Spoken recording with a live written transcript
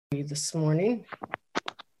this morning.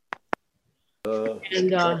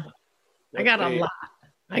 And I got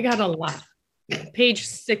a lot. Page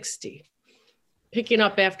 60, picking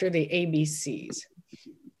up after the ABCs.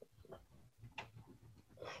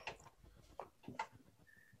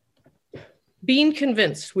 Being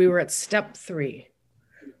convinced, we were at step 3,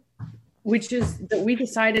 which is that we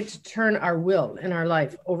decided to turn our will and our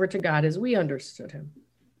life over to God as we understood him.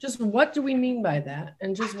 Just what do we mean by that?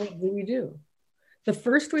 And just what do we do? The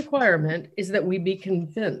first requirement is that we be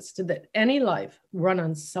convinced that any life run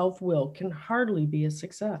on self-will can hardly be a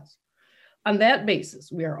success. On that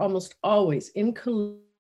basis, we are almost always in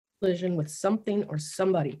collision with something or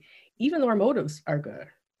somebody, even though our motives are good.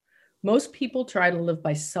 Most people try to live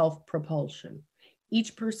by self-propulsion.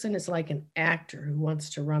 Each person is like an actor who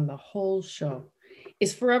wants to run the whole show,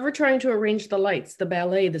 is forever trying to arrange the lights, the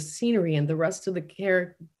ballet, the scenery, and the rest of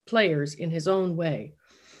the players in his own way.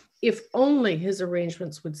 If only his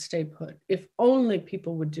arrangements would stay put, if only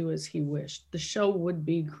people would do as he wished, the show would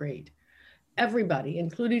be great. Everybody,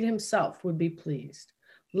 including himself, would be pleased.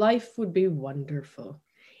 Life would be wonderful.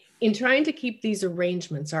 In trying to keep these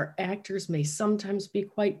arrangements, our actors may sometimes be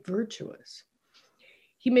quite virtuous.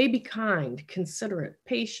 He may be kind, considerate,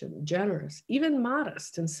 patient, generous, even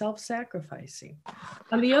modest and self-sacrificing.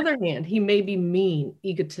 On the other hand, he may be mean,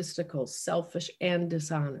 egotistical, selfish, and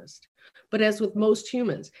dishonest. But as with most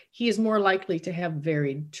humans, he is more likely to have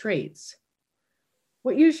varied traits.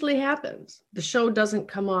 What usually happens? The show doesn't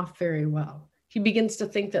come off very well. He begins to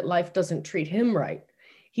think that life doesn't treat him right.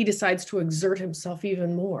 He decides to exert himself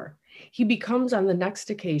even more. He becomes on the next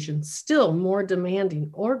occasion still more demanding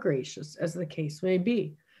or gracious, as the case may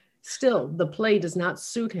be. Still, the play does not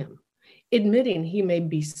suit him. Admitting he may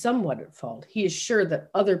be somewhat at fault, he is sure that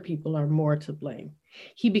other people are more to blame.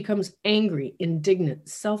 He becomes angry, indignant,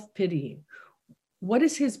 self-pitying. What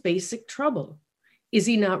is his basic trouble? Is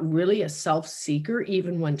he not really a self-seeker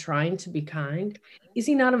even when trying to be kind? Is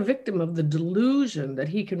he not a victim of the delusion that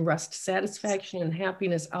he can wrest satisfaction and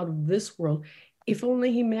happiness out of this world if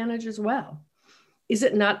only he manages well? Is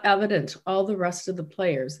it not evident to all the rest of the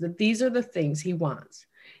players that these are the things he wants?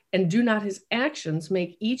 And do not his actions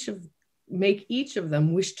make each of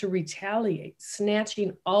them wish to retaliate,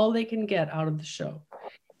 snatching all they can get out of the show?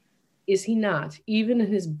 Is he not, even in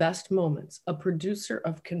his best moments, a producer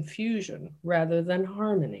of confusion rather than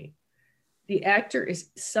harmony? The actor is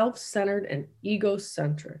self-centered and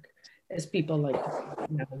egocentric, as people like to say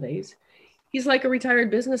nowadays. He's like a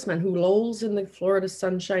retired businessman who lolls in the Florida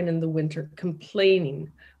sunshine in the winter,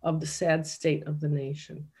 complaining of the sad state of the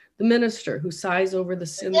nation. The minister who sighs over the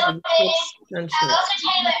sins of the 20th century.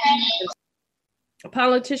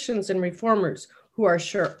 Politicians and reformers who are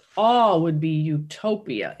sure all would be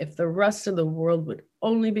utopia if the rest of the world would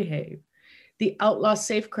only behave. The outlaw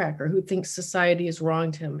safecracker who thinks society has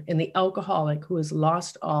wronged him, and the alcoholic who has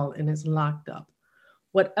lost all and is locked up.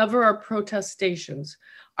 Whatever our protestations,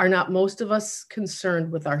 are not most of us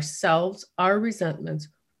concerned with ourselves, our resentments,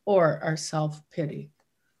 or our self-pity?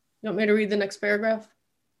 You want me to read the next paragraph?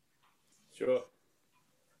 Sure.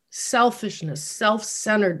 Selfishness,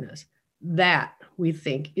 self-centeredness, that we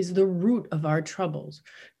think is the root of our troubles,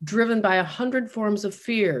 driven by 100 forms of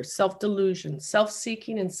fear, self-delusion,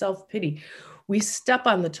 self-seeking, and self-pity. We step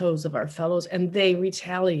on the toes of our fellows and they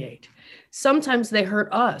retaliate. Sometimes they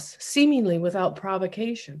hurt us, seemingly without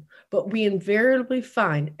provocation, but we invariably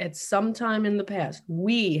find at some time in the past,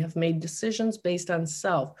 we have made decisions based on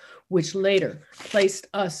self, which later placed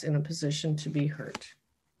us in a position to be hurt.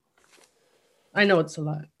 I know it's a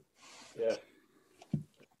lot. Yeah.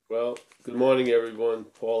 Well, good morning, everyone.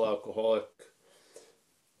 Paul, alcoholic.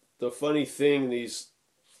 The funny thing, these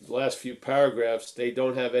last few paragraphs, they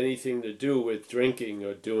don't have anything to do with drinking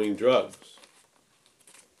or doing drugs.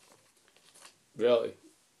 Really.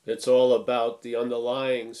 It's all about the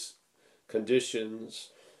underlying conditions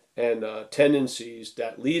and tendencies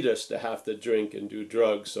that lead us to have to drink and do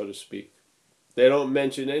drugs, so to speak. They don't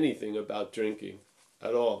mention anything about drinking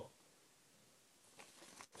at all.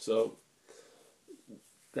 So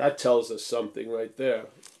that tells us something right there.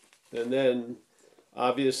 And then,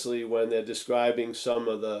 obviously, when they're describing some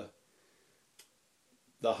of the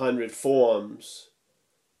 100 forms,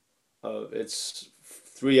 it's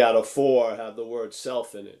 3 out of 4 have the word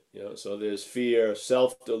self in it. So there's fear,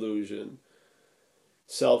 self-delusion,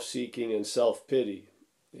 self-seeking, and self-pity.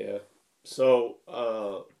 Yeah. So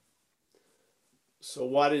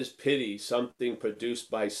what is pity? Something produced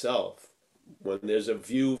by self. When there's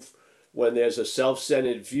a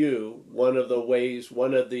self-centered view, one of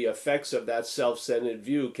the effects of that self-centered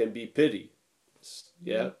view can be pity.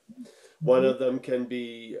 Yeah. One of them can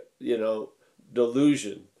be,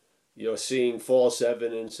 delusion. You're seeing false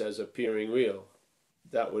evidence as appearing real.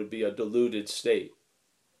 That would be a deluded state.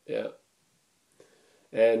 Yeah.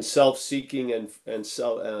 And self-seeking and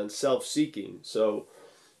self-seeking. So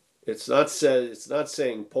it's not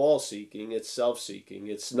saying Paul seeking, it's self-seeking.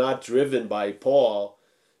 It's not driven by Paul.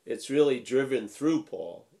 It's really driven through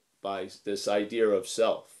Paul by this idea of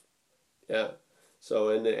self. Yeah. So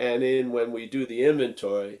and when we do the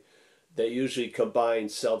inventory, they usually combine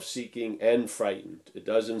self-seeking and frightened. It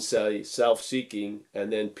doesn't say self-seeking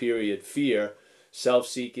and then period fear,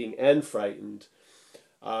 self-seeking and frightened,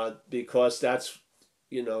 because that's,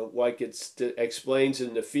 like it explains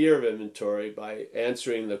in the fear inventory by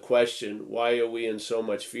answering the question, why are we in so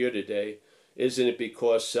much fear today? Isn't it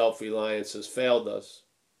because self-reliance has failed us?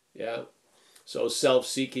 Yeah. So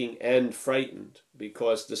self-seeking and frightened,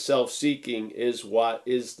 because the self-seeking is what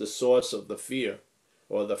is the source of the fear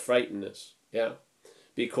or the frightenedness. Yeah.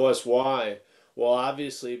 Because why? Well,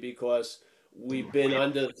 obviously because we've been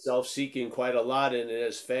under self-seeking quite a lot and it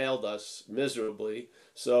has failed us miserably.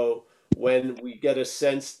 So when we get a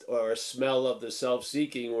sense or a smell of the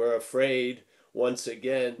self-seeking, we're afraid once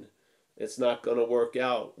again it's not going to work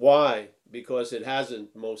out. Why? Because it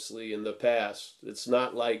hasn't mostly in the past. It's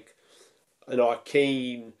not like an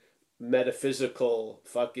arcane metaphysical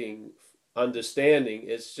fucking understanding.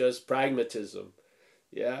 It's just pragmatism.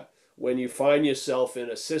 Yeah. When you find yourself in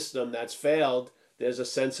a system that's failed, there's a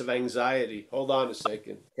sense of anxiety. Hold on a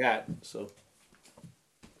second. Cat. So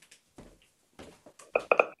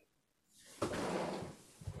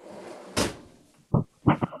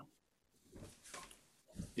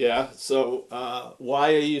yeah. So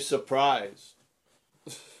why are you surprised?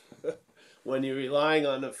 When you're relying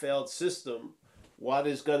on a failed system, what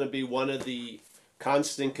is going to be one of the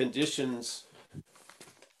constant conditions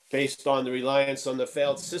based on the reliance on the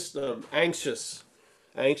failed system? Anxious.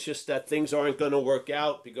 Anxious that things aren't going to work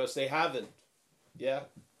out because they haven't. Yeah.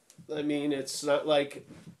 I mean, it's not like,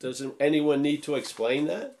 doesn't anyone need to explain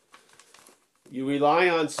that? You rely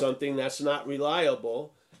on something that's not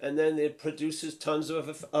reliable, and then it produces tons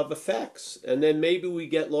of effects. And then maybe we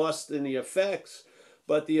get lost in the effects,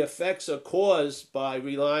 but the effects are caused by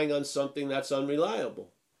relying on something that's unreliable.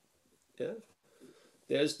 Yeah.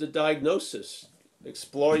 There's the diagnosis.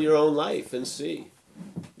 Explore your own life and see.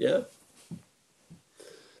 Yeah.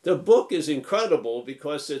 The book is incredible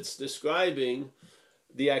because it's describing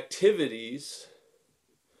the activities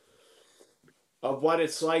of what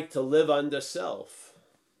it's like to live under self.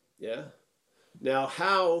 Yeah. Now,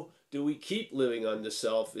 how do we keep living under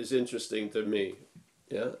self is interesting to me.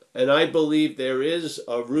 Yeah. And I believe there is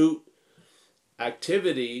a root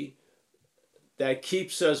activity that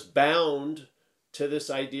keeps us bound to this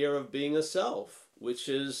idea of being a self, which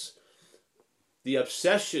is the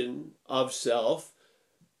obsession of self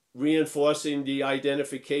reinforcing the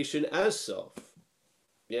identification as self.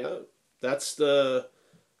 Yeah, that's the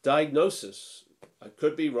diagnosis. I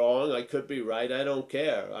could be wrong, I could be right, I don't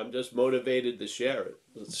care. I'm just motivated to share it.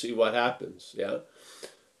 Let's see what happens. Yeah.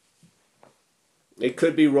 It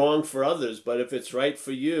could be wrong for others, but if it's right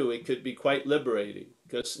for you, it could be quite liberating,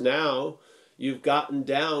 because now you've gotten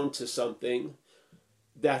down to something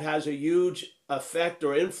that has a huge effect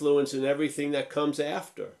or influence in everything that comes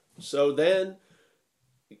after. So then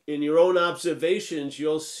in your own observations,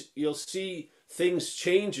 you'll see things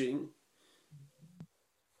changing.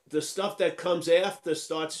 The stuff that comes after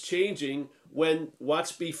starts changing when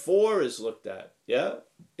what's before is looked at. Yeah.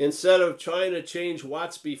 Instead of trying to change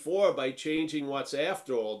what's before by changing what's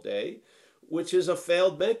after all day, which is a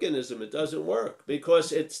failed mechanism. It doesn't work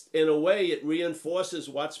because it's, in a way, it reinforces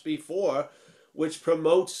what's before, which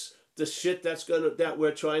promotes the shit that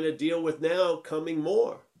we're trying to deal with now coming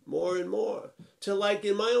more and more. To, like,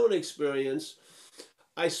 in my own experience,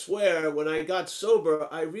 I swear, when I got sober,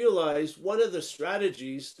 I realized one of the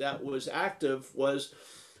strategies that was active was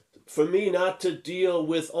for me not to deal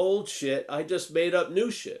with old shit. I just made up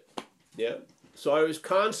new shit. Yeah. So I was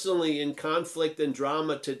constantly in conflict and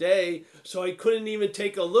drama today, so I couldn't even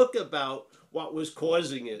take a look about what was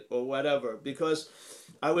causing it or whatever, because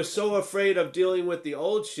I was so afraid of dealing with the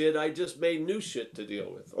old shit, I just made new shit to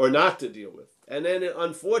deal with or not to deal with. And then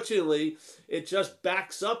unfortunately, it just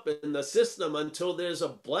backs up in the system until there's a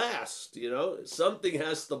blast, something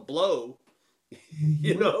has to blow,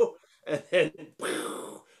 and then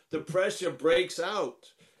the pressure breaks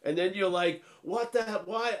out. And then you're like, what the hell?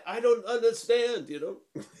 Why? I don't understand,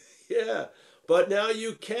 Yeah. But now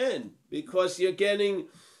you can, because you're getting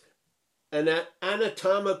an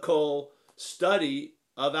anatomical study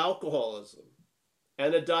of alcoholism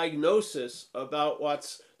and a diagnosis about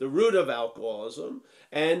what's the root of alcoholism.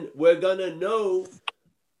 And we're going to know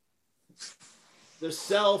the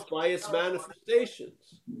self by its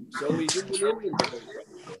manifestations. So we do an inventory process.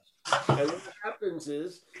 And what happens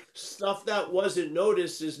is stuff that wasn't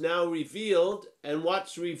noticed is now revealed, and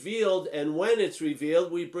what's revealed and when it's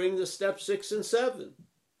revealed, we bring the step 6 and 7.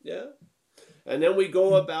 Yeah. And then we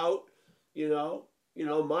go about,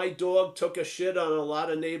 my dog took a shit on a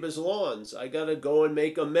lot of neighbors' lawns. I got to go and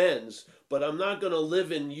make amends. But I'm not going to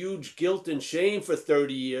live in huge guilt and shame for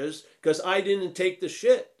 30 years because I didn't take the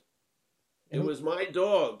shit. It was my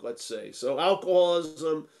dog, let's say. So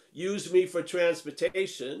alcoholism used me for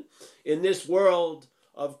transportation. In this world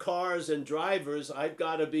of cars and drivers, I've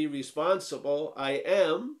got to be responsible. I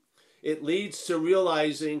am. It leads to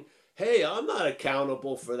realizing, hey, I'm not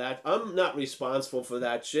accountable for that. I'm not responsible for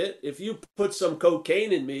that shit. If you put some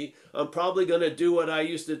cocaine in me, I'm probably going to do what I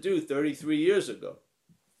used to do 33 years ago.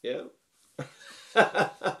 Yeah.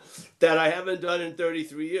 That I haven't done in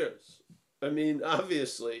 33 years. I mean,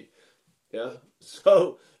 obviously. Yeah.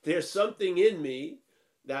 So there's something in me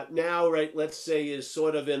that now, right, let's say is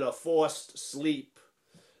sort of in a forced sleep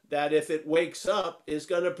that if it wakes up is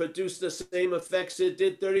going to produce the same effects it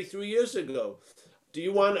did 33 years ago.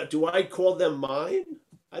 Do I call them mine?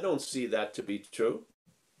 I don't see that to be true.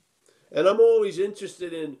 And I'm always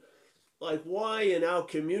interested in like why in our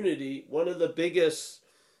community, one of the biggest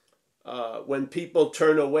when people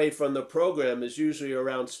turn away from the program is usually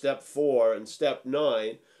around step 4 and step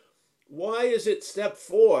 9. Why is it step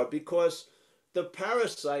 4? Because the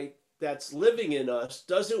parasite that's living in us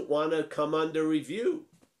doesn't want to come under review.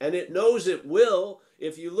 And it knows it will.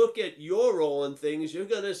 If you look at your role in things, you're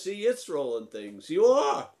going to see its role in things. You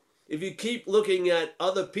are. If you keep looking at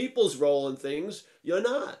other people's role in things, you're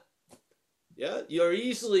not. Yeah,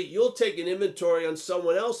 you'll take an inventory on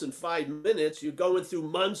someone else in 5 minutes. You're going through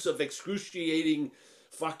months of excruciating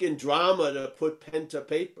fucking drama to put pen to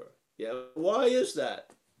paper. Yeah, why is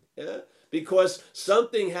that? Yeah, because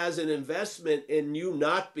something has an investment in you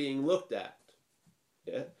not being looked at.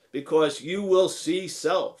 Yeah, because you will see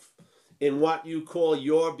self in what you call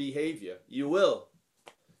your behavior. You will.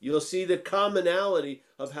 You'll see the commonality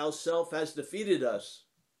of how self has defeated us.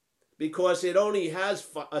 Because it only has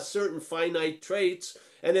a certain finite traits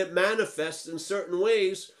and it manifests in certain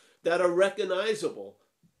ways that are recognizable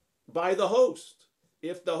by the host.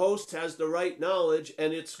 If the host has the right knowledge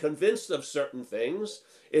and it's convinced of certain things,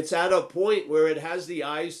 it's at a point where it has the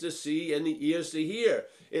eyes to see and the ears to hear.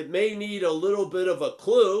 It may need a little bit of a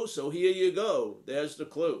clue, so here you go. There's the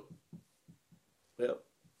clue. Yeah.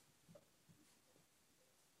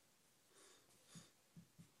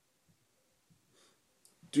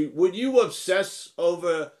 Would you obsess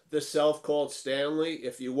over the self called Stanley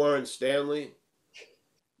if you weren't Stanley?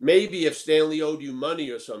 Maybe if Stanley owed you money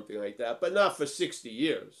or something like that, but not for 60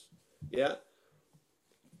 years. Yeah?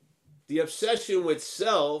 The obsession with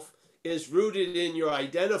self is rooted in your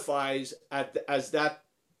identifies as that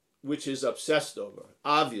which is obsessed over,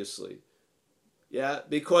 obviously. Yeah?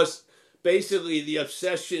 Because basically the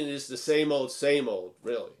obsession is the same old,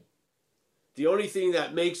 really. The only thing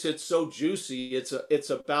that makes it so juicy, it's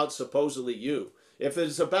about supposedly you. If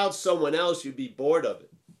it's about someone else, you'd be bored of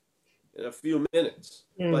it in a few minutes.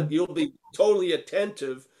 But you'll be totally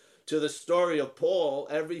attentive to the story of Paul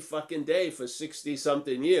every fucking day for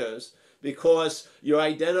 60-something years because you're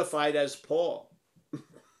identified as Paul.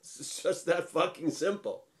 It's just that fucking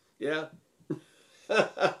simple. Yeah?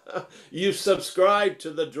 You've subscribed to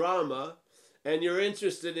the drama and you're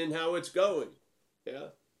interested in how it's going. Yeah?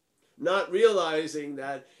 Not realizing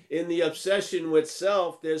that in the obsession with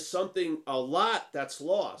self, there's something, a lot that's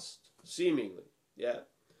lost, seemingly, yeah,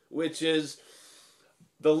 which is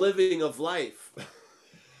the living of life.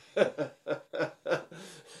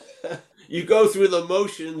 You go through the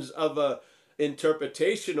motions of a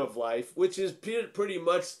interpretation of life, which is pretty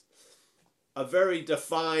much a very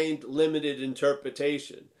defined, limited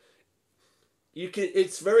interpretation.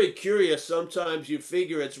 It's very curious. Sometimes you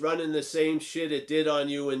figure it's running the same shit it did on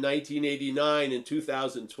you in 1989 and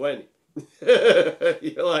 2020.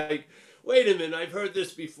 You're like, wait a minute, I've heard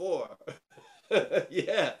this before.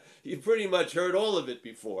 Yeah, you pretty much heard all of it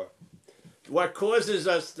before. What causes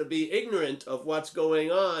us to be ignorant of what's going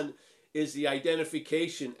on is the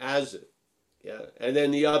identification as it. Yeah, and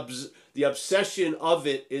then the obsession of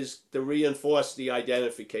it is to reinforce the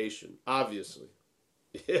identification, obviously.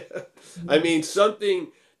 Yeah. I mean,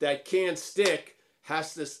 something that can't stick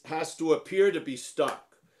has to appear to be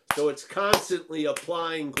stuck. So it's constantly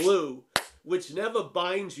applying glue, which never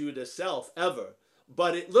binds you to self ever,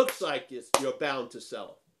 but it looks like you're bound to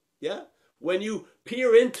self. Yeah? When you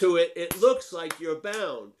peer into it, it looks like you're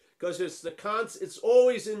bound because it's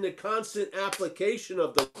always in the constant application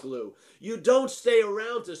of the glue. You don't stay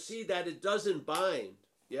around to see that it doesn't bind.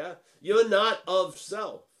 Yeah, you're not of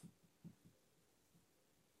self.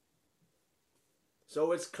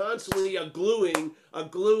 So it's constantly a gluing,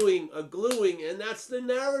 and that's the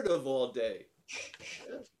narrative all day.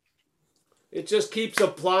 Yeah. It just keeps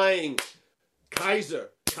applying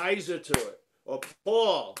Kaiser to it, or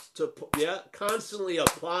Paul to, constantly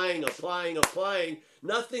applying.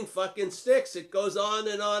 Nothing fucking sticks. It goes on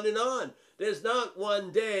and on and on. There's not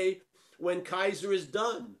one day when Kaiser is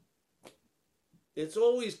done. It's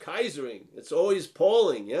always Kaisering. It's always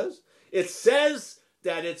Pauling, yes? It says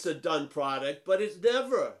that it's a done product, but it's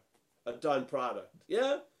never a done product,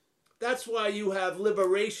 yeah? That's why you have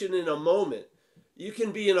liberation in a moment. You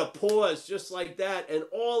can be in a pause just like that, and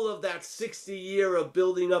all of that 60 year of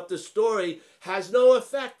building up the story has no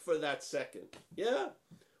effect for that second, yeah?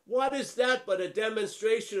 What is that but a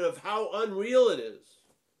demonstration of how unreal it is?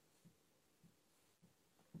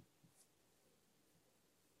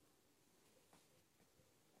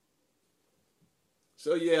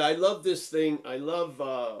 So yeah, I love this thing. I love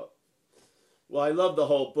the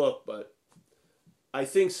whole book, but I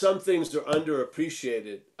think some things are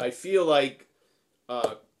underappreciated. I feel like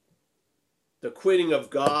the quitting of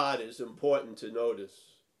God is important to notice,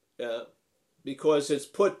 yeah, because it's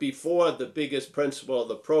put before the biggest principle of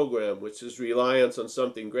the program, which is reliance on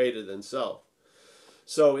something greater than self.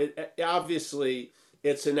 So it obviously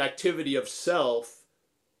it's an activity of self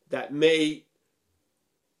that may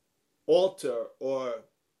alter or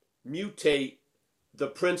mutate the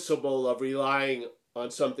principle of relying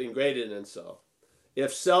on something greater than self.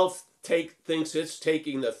 If self thinks it's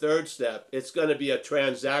taking the third step, it's going to be a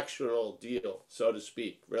transactional deal, so to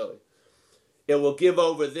speak, really. It will give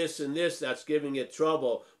over this and this that's giving it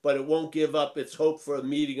trouble, but it won't give up its hope for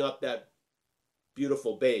meeting up that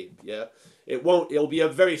beautiful babe, yeah? It'll be a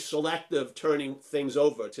very selective turning things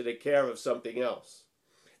over to the care of something else.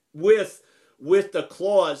 With the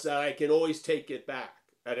clause that I can always take it back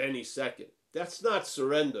at any second. That's not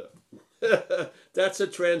surrender. That's a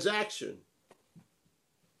transaction.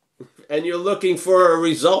 And you're looking for a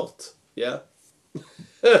result, yeah?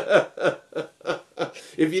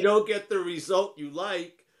 If you don't get the result you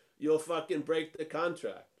like, you'll fucking break the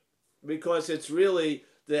contract. Because it's really,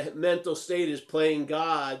 the mental state is playing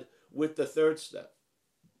God with the third step.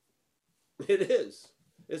 It is.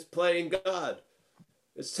 It's playing God.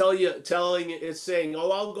 It's it's saying,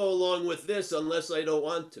 oh, I'll go along with this unless I don't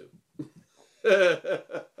want to.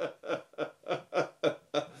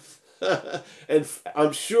 And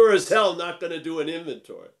I'm sure as hell not going to do an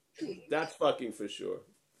inventory. That's fucking for sure.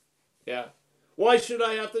 Yeah. Why should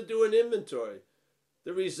I have to do an inventory?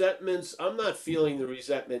 The resentments, I'm not feeling the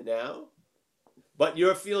resentment now. But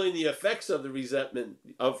you're feeling the effects of the resentment,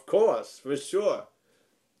 of course, for sure.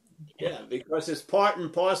 Yeah, because it's part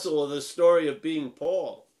and parcel of the story of being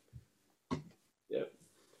Paul. Yeah.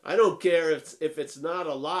 I don't care if it's not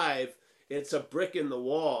alive, it's a brick in the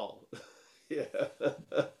wall. Yeah.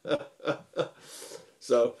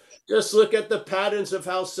 So just look at the patterns of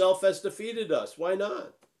how self has defeated us. Why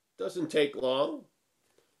not? Doesn't take long.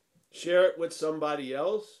 Share it with somebody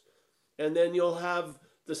else, and then you'll have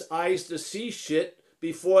the eyes to see shit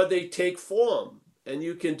before they take form. And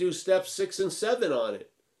you can do steps 6 and 7 on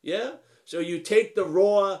it. Yeah? So you take the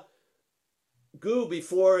raw goo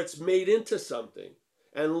before it's made into something,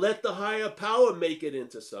 and let the higher power make it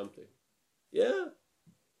into something. Yeah?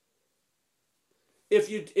 If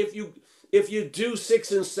you do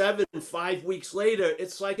 6 and 7 5 weeks later,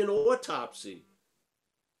 it's like an autopsy.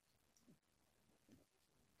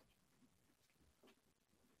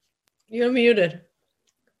 You're muted.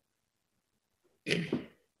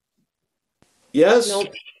 Yes?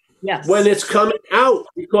 Nope. Yes. When it's coming out,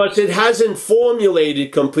 because it hasn't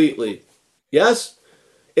formulated completely. Yes?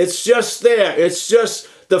 It's just there. It's just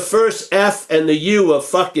the first F and the U of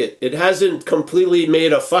fuck it. It hasn't completely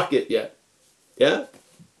made a fuck it yet. Yeah?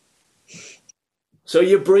 So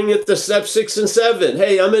you bring it to step 6 and 7.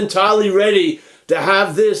 Hey, I'm entirely ready to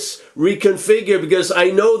have this reconfigured because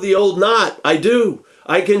I know the old knot. I do.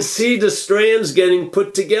 I can see the strands getting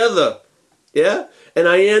put together. Yeah? And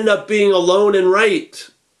I end up being alone and right.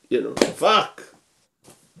 You know, fuck.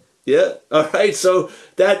 Yeah? All right? So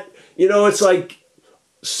that, it's like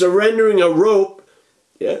surrendering a rope.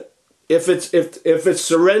 Yeah? If it's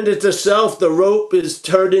surrendered to self, the rope is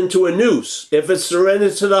turned into a noose. If it's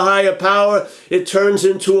surrendered to the higher power, it turns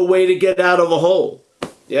into a way to get out of a hole.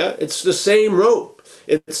 Yeah? It's the same rope.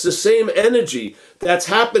 It's the same energy that's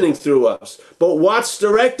happening through us. But what's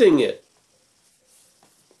directing it?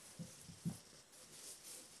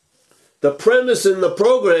 The premise in the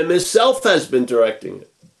program is self has been directing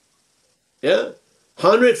it. Yeah?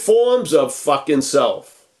 100 forms of fucking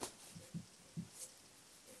self.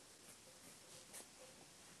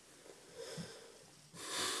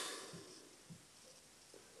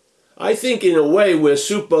 I think in a way we're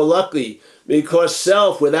super lucky because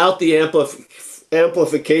self, without the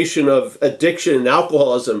amplification of addiction and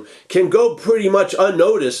alcoholism, can go pretty much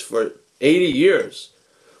unnoticed for 80 years.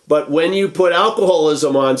 But when you put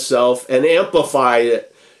alcoholism on self and amplify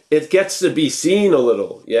it, it gets to be seen a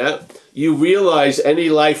little, yeah? You realize any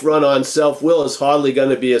life run on self-will is hardly going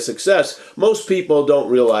to be a success. Most people don't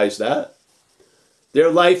realize that. Their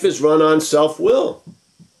life is run on self-will.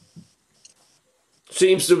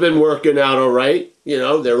 Seems to have been working out all right. You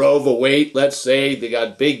know, they're overweight, let's say. They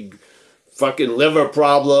got big fucking liver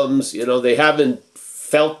problems. You know, they haven't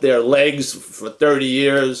felt their legs for 30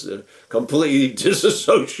 years. They're completely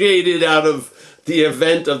disassociated out of the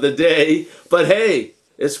event of the day. But hey,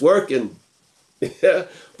 it's working. Yeah.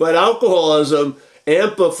 But alcoholism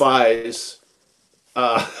amplifies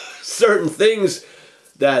certain things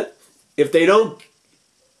that if they don't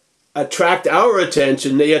attract our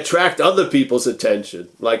attention, they attract other people's attention,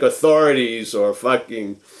 like authorities or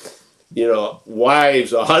fucking, you know,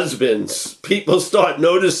 wives or husbands. People start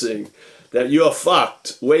noticing that you're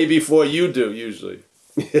fucked way before you do, usually.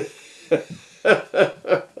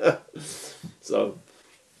 So,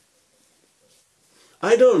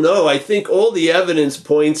 I don't know. I think all the evidence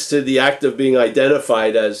points to the act of being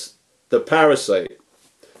identified as the parasite.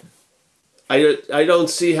 I don't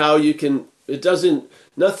see how you can, it doesn't,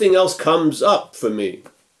 nothing else comes up for me.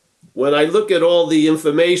 When I look at all the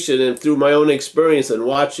information and through my own experience and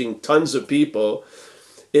watching tons of people,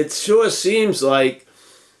 it sure seems like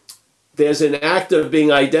there's an act of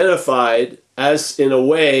being identified as, in a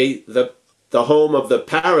way, the home of the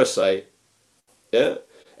parasite. Yeah?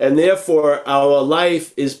 And therefore, our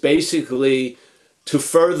life is basically to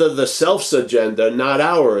further the self's agenda, not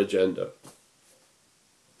our agenda.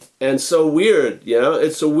 And so weird, you know?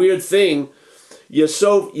 It's a weird thing. You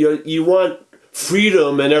want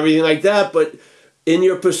freedom and everything like that, but in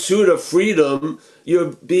your pursuit of freedom,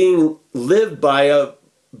 you're being lived by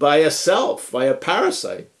a self, by a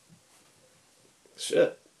parasite.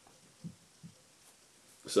 Shit.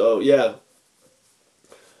 So yeah,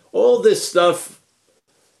 all this stuff,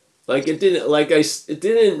 like it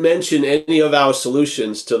didn't mention any of our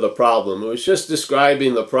solutions to the problem. It was just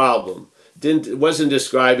describing the problem. It wasn't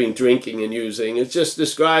describing drinking and using. It's just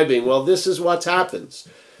describing, well, this is what happens.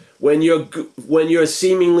 When you're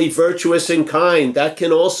seemingly virtuous and kind, that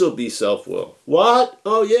can also be self-will. What?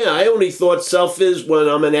 Oh yeah, I only thought self is when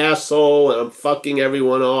I'm an asshole and I'm fucking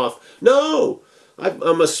everyone off. No,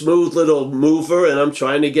 I'm a smooth little mover and I'm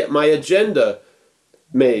trying to get my agenda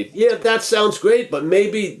made. Yeah, that sounds great, but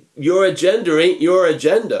maybe your agenda ain't your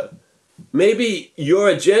agenda. Maybe your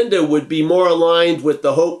agenda would be more aligned with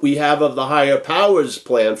the hope we have of the higher powers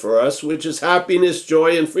plan for us, which is happiness,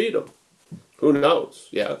 joy, and freedom. Who knows?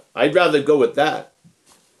 Yeah, I'd rather go with that.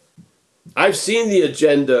 I've seen the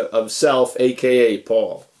agenda of self, aka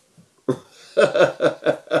Paul.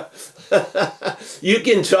 You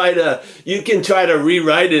can try to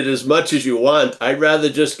rewrite it as much as you want. I'd rather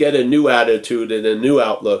just get a new attitude and a new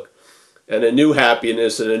outlook and a new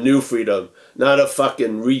happiness and a new freedom, not a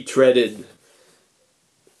fucking retreaded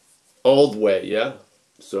old way, yeah?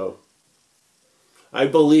 So I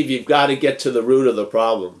believe you've got to get to the root of the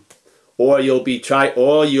problem, or you'll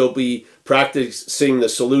be practicing the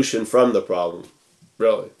solution from the problem.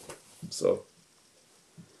 Really. So,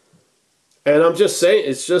 and I'm just saying,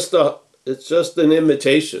 it's just an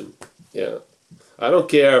imitation. Yeah. I don't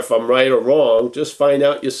care if I'm right or wrong, just find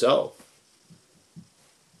out yourself.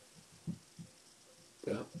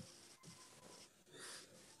 Yeah.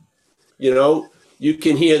 You know, you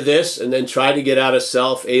can hear this and then try to get out of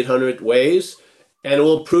self 800 ways, and it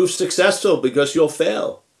will prove successful because you'll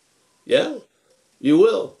fail. Yeah, you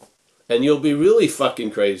will. And you'll be really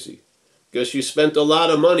fucking crazy because you spent a lot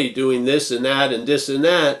of money doing this and that and this and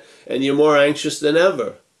that, and you're more anxious than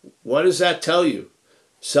ever. What does that tell you?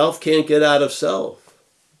 Self can't get out of self.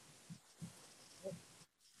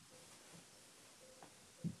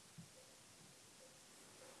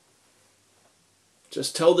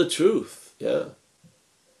 Just tell the truth, yeah.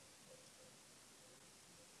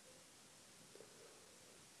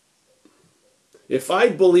 If I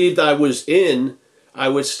believed I was in, I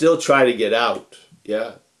would still try to get out,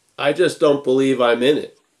 yeah. I just don't believe I'm in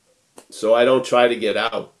it, so I don't try to get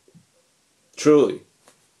out, truly.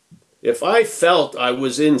 If I felt I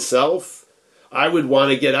was in self, I would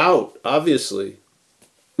want to get out, obviously.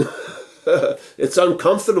 It's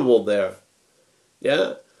uncomfortable there.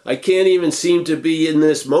 Yeah? I can't even seem to be in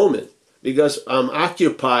this moment because I'm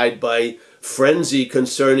occupied by frenzy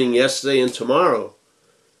concerning yesterday and tomorrow.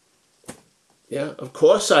 Yeah, of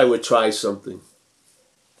course I would try something.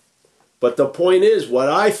 But the point is, what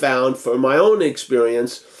I found from my own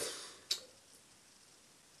experience,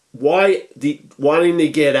 wanting to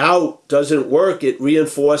get out doesn't work. It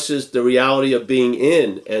reinforces the reality of being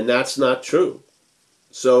in, and that's not true.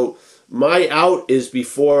 So my out is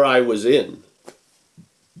before I was in.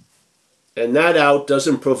 And that out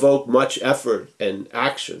doesn't provoke much effort and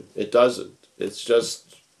action. It doesn't. It's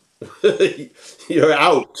just, you're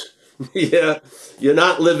out. Yeah. You're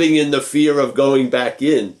not living in the fear of going back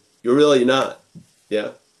in. You're really not.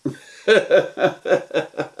 Yeah.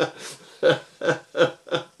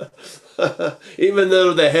 Even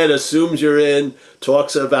though the head assumes you're in,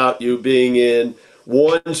 talks about you being in,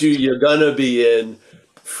 warns you you're going to be in,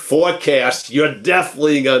 forecasts you're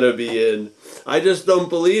definitely going to be in, I just don't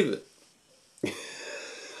believe it.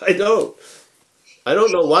 I don't. I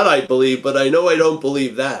don't know what I believe, but I know I don't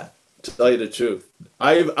believe that, to tell you the truth.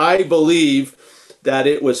 I believe that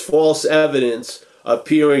it was false evidence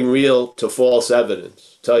appearing real to false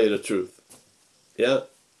evidence, to tell you the truth. Yeah.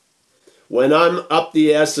 When I'm up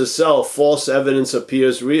the ass of self, false evidence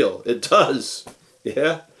appears real. It does.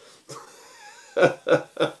 Yeah.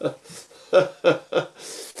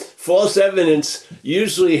 False evidence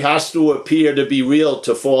usually has to appear to be real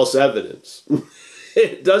to false evidence.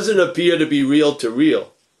 It doesn't appear to be real to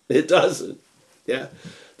real. It doesn't. Yeah.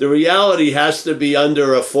 The reality has to be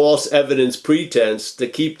under a false evidence pretense to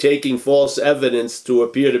keep taking false evidence to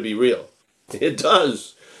appear to be real. It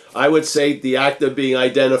does. I would say the act of being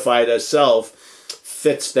identified as self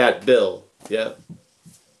fits that bill. Yeah.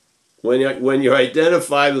 When you're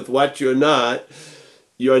identified with what you're not,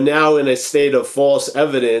 you're now in a state of false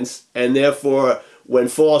evidence, and therefore when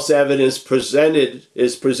false evidence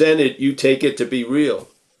is presented, you take it to be real.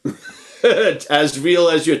 As real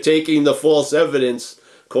as you're taking the false evidence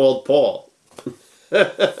called Paul.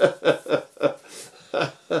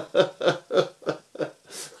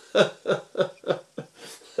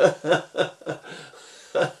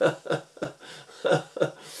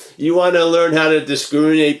 You want to learn how to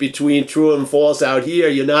discriminate between true and false out here,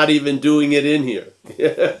 you're not even doing it in here.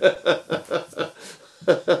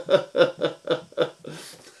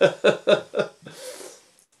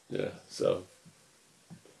 Yeah, so.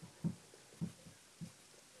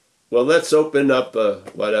 Well, let's open up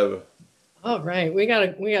whatever. All right, we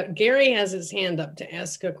got Gary has his hand up to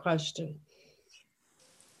ask a question.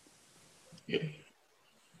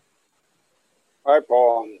 Hi,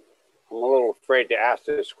 Paul. I'm a little afraid to ask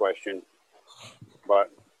this question,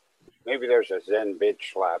 but maybe there's a Zen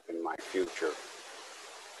bitch slap in my future.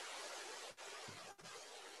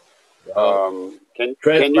 Can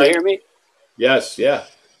you hear me? Yes, yeah.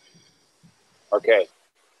 Okay.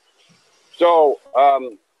 So,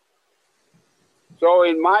 so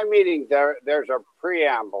in my meeting, there's a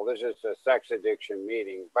preamble. This is a sex addiction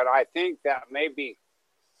meeting, but I think that maybe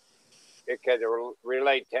it can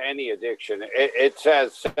relate to any addiction. It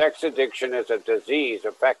says sex addiction is a disease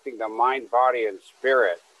affecting the mind, body, and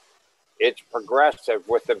spirit. It's progressive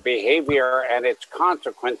with the behavior and its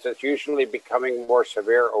consequences usually becoming more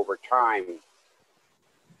severe over time.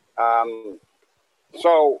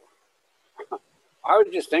 So I was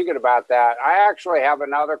just thinking about that. I actually have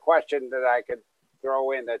another question that I could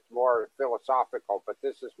throw in that's more philosophical, but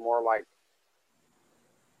this is more like,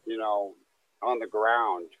 you know, on the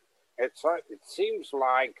ground. It seems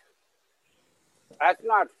like that's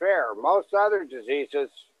not fair. Most other diseases,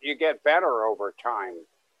 you get better over time.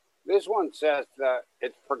 This one says that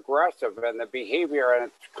it's progressive and the behavior and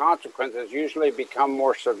its consequences usually become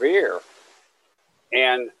more severe.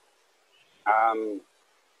 And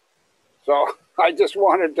so I just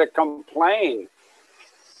wanted to complain.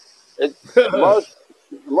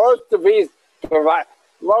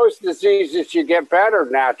 Most diseases you get better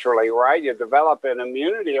naturally, right? You develop an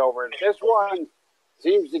immunity over it. This one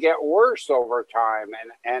seems to get worse over time,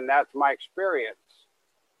 and that's my experience.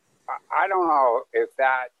 I don't know if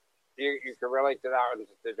that you can relate to that in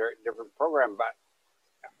a different program, but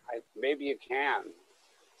maybe you can,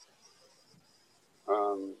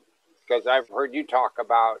 because I've heard you talk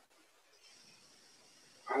about.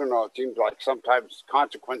 I don't know. It seems like sometimes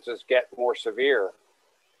consequences get more severe.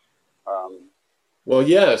 Well,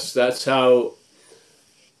 yes, that's how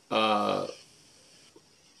the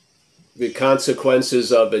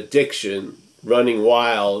consequences of addiction, running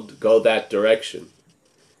wild, go that direction.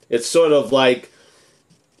 It's sort of like,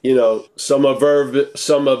 you know, some observers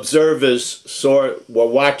were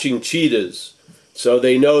watching cheetahs, so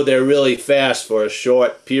they know they're really fast for a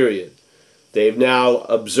short period. They've now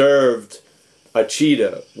observed a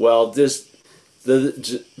cheetah. Well,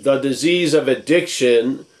 the disease of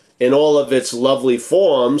addiction in all of its lovely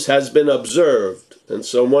forms has been observed. And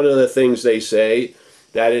so one of the things they say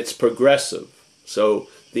that it's progressive. So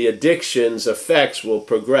the addiction's effects will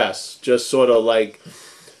progress, just sort of like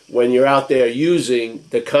when you're out there using,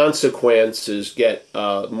 the consequences get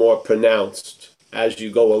more pronounced as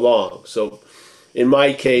you go along. So in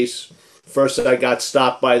my case, first I got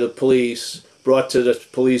stopped by the police, brought to the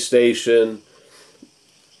police station.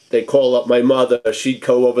 They call up my mother. She'd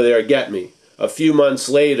go over there and get me. A few months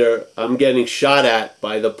later, I'm getting shot at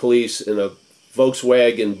by the police in a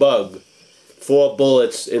Volkswagen Bug. 4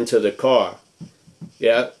 bullets into the car.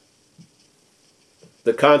 Yeah.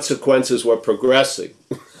 The consequences were progressing.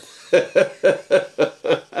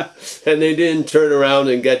 And they didn't turn around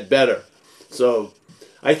and get better. So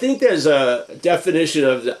I think there's a definition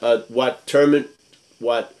of what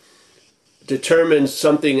determines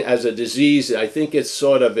something as a disease. I think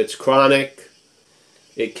it's chronic,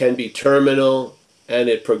 it can be terminal, and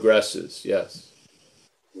it progresses. Yes.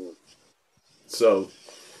 So,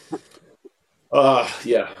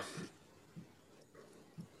 yeah.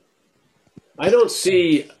 I don't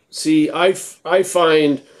see, I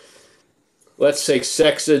find, let's say,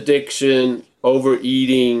 sex addiction,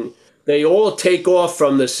 overeating, they all take off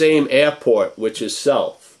from the same airport, which is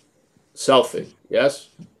selfing, yes?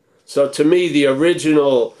 So to me, the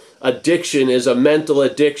original addiction is a mental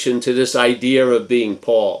addiction to this idea of being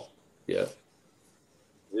Paul, yeah?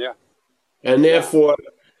 Yeah. And therefore,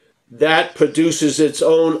 that produces its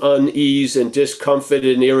own unease and discomfort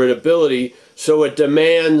and irritability, so it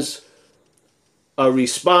demands a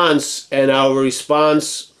response, and our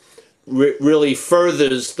response really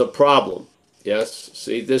furthers the problem. Yes?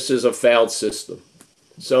 See, this is a failed system.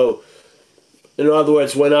 So, in other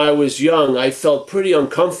words, when I was young, I felt pretty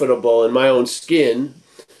uncomfortable in my own skin.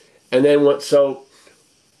 And then, so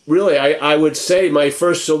really, I would say my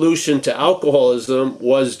first solution to alcoholism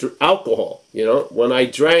was alcohol. You know, when I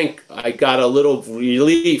drank, I got a little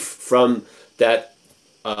relief from that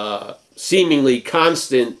seemingly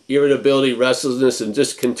constant irritability, restlessness, and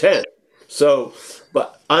discontent. So,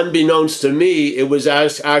 but unbeknownst to me, it was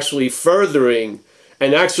actually furthering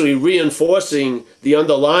and actually reinforcing the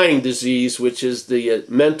underlying disease, which is the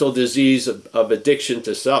mental disease of addiction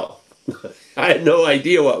to self. I had no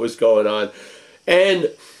idea what was going on. And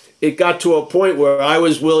it got to a point where I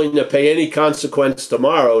was willing to pay any consequence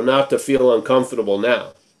tomorrow not to feel uncomfortable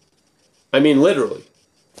now. I mean, literally.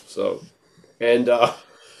 So, and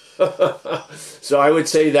so I would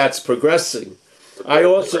say that's progressing. I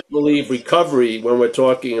also believe recovery, when we're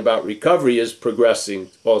talking about recovery, is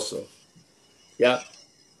progressing also. Yeah.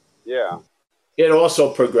 Yeah. It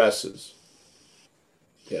also progresses.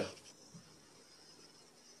 Yeah.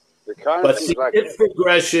 But see, like its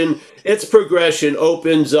progression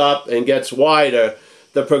opens up and gets wider.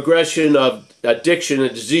 The progression of addiction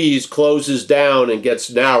and disease closes down and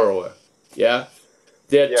gets narrower. Yeah.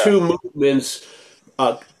 There are two movements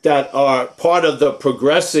that are part of the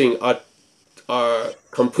progressing are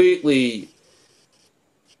completely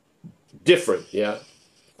different. Yeah.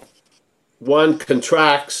 One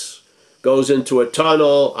contracts, goes into a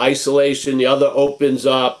tunnel, isolation. The other opens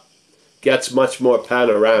up, gets much more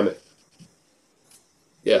panoramic.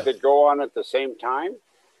 Yeah. Does it go on at the same time?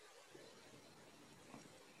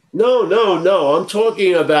 No. I'm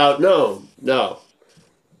talking about no.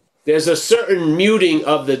 There's a certain muting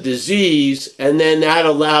of the disease, and then that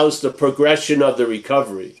allows the progression of the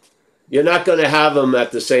recovery. You're not going to have them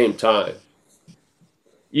at the same time.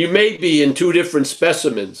 You may be in two different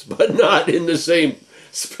specimens, but not in the same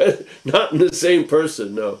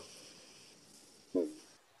person. No.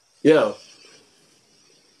 Yeah.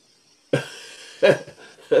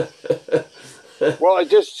 Well, it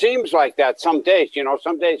just seems like that some days. You know,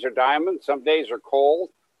 some days are diamonds, some days are cold.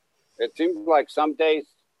 It seems like some days,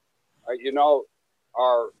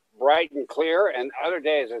 are bright and clear, and other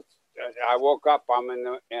days I woke up, I'm in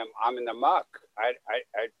the muck. I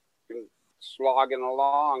been slogging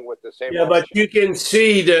along with the same. Yeah, but you can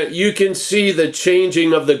see the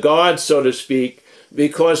changing of the guard, so to speak,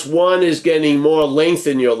 because one is getting more length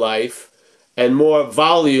in your life and more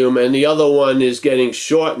volume, and the other one is getting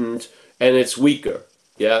shortened and it's weaker.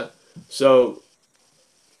 Yeah. So.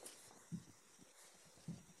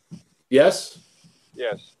 Yes.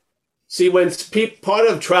 Yes. See, when part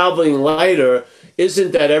of traveling lighter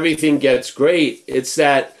isn't that everything gets great. It's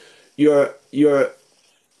that your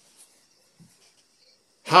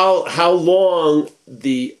how long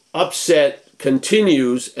the upset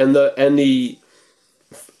continues and the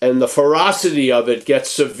ferocity of it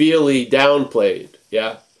gets severely downplayed.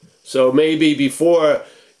 Yeah, So maybe before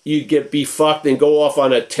you'd be fucked and go off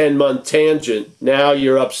on a 10-month tangent, now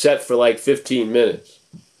you're upset for like 15 minutes.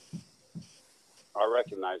 I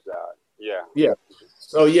recognize that. Yeah. Yeah.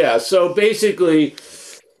 So basically,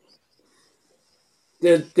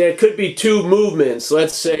 there could be two movements.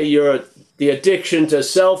 Let's say the addiction to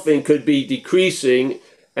selfing could be decreasing,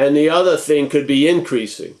 and the other thing could be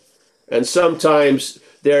increasing. And sometimes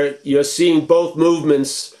you're seeing both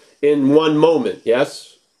movements in one moment.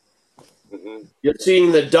 Yes. Mm-hmm. You're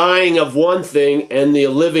seeing the dying of one thing and the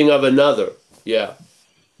living of another. Yeah.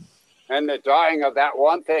 And the dying of that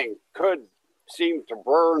one thing could seem to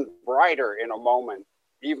burn brighter in a moment,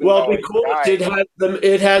 even Well, though because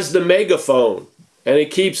it has the megaphone, and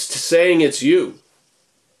it keeps saying it's you.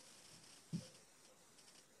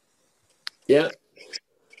 Yeah.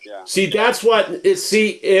 Yeah. See, that's what it.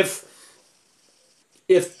 See, if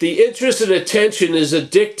the interest and attention is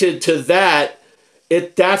addicted to that,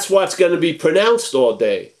 that's what's going to be pronounced all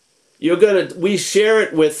day. We share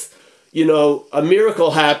it with, a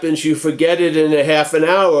miracle happens, you forget it in a half an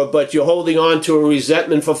hour, but you're holding on to a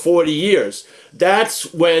resentment for 40 years.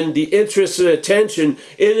 That's when the interest and attention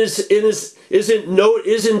isn't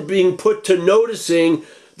being put to noticing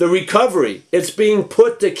the recovery. It's being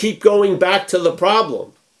put to keep going back to the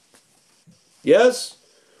problem. Yes?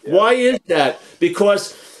 Yeah. Why is that?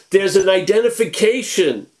 Because there's an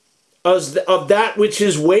identification of that which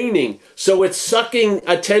is waning. So it's sucking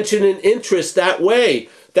attention and interest that way.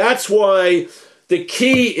 That's why the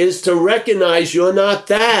key is to recognize you're not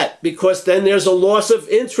that, because then there's a loss of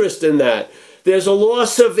interest in that. There's a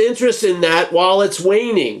loss of interest in that while it's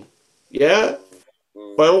waning. Yeah?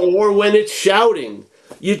 Or when it's shouting.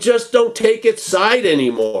 You just don't take its side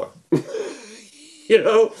anymore.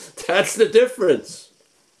 That's the difference.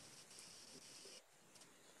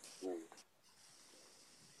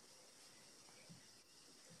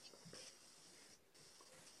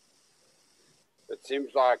 It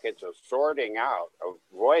seems like it's a sorting out of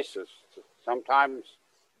voices. Sometimes,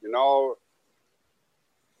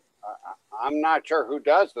 I'm not sure who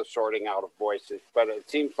does the sorting out of voices, but it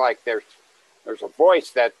seems like there's a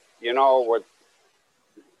voice that, would,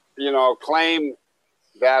 claim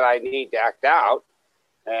that I need to act out.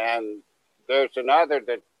 And there's another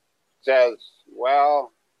that says,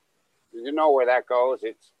 well, you know where that goes.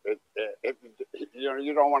 You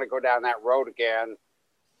don't want to go down that road again.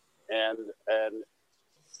 And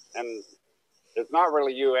it's not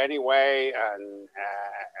really you anyway. And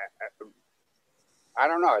I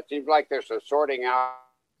don't know. It seems like there's a sorting out,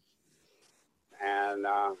 and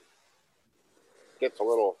gets a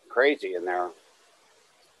little crazy in there.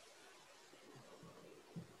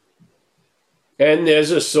 And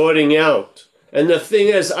there's a sorting out. And the thing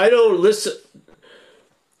is, I don't listen.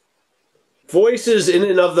 Voices in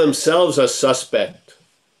and of themselves are suspect.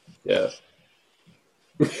 Yeah.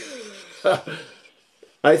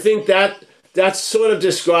 I think that's sort of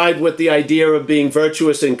described with the idea of being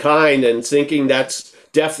virtuous and kind and thinking that's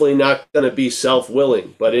definitely not going to be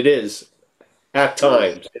self-willing, but it is at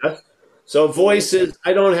times. Yeah? So voices,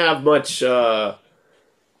 I don't have much...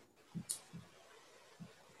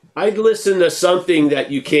 I'd listen to something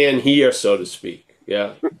that you can hear, so to speak.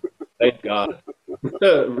 Yeah. Thank God.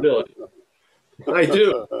 Really. I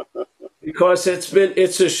do. Because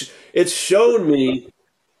it's shown me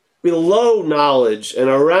below knowledge and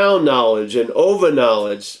around knowledge and over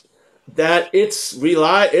knowledge that it's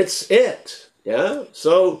it. Yeah.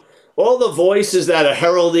 So all the voices that are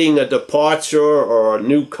heralding a departure or a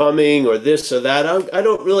new coming or this or that, I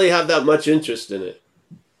don't really have that much interest in it.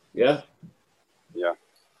 Yeah. Yeah.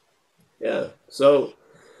 Yeah. So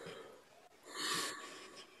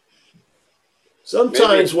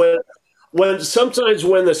sometimes when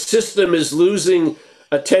the system is losing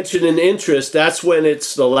attention and interest, that's when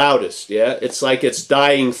it's the loudest. Yeah. It's like it's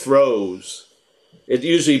dying throes. It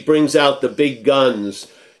usually brings out the big guns.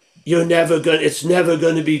 It's never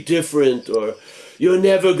gonna be different, or you're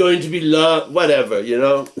never going to be loved, whatever,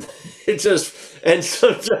 and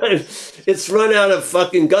sometimes it's run out of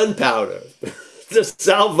fucking gunpowder. The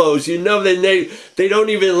salvos, they don't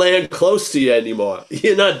even land close to you anymore.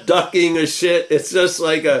 You're not ducking or shit. It's just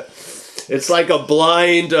like a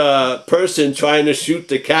blind person trying to shoot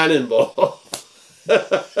the cannonball.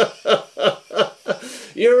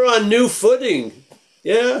 You're on new footing,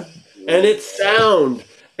 yeah, and it's sound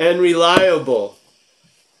and reliable,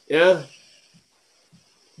 yeah.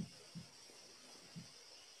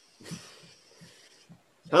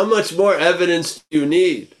 How much more evidence do you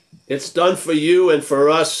need? It's done for you and for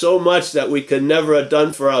us so much that we could never have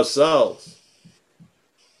done for ourselves.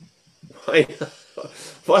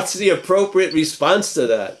 What's the appropriate response to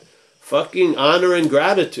that? fucking honor and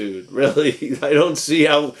gratitude. Really, I don't see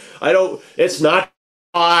how. It's not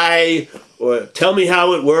why or tell me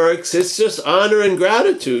how it works. It's just honor and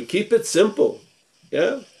gratitude. Keep it simple.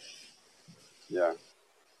 Yeah. Yeah.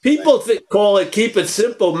 People call it keep it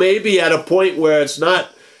simple. Maybe at a point where it's not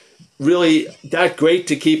really that great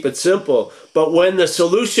to keep it simple. But when the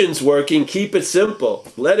solution's working, keep it simple.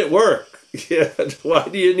 Let it work. Yeah. Why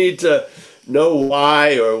do you need to know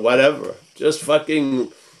why or whatever? Just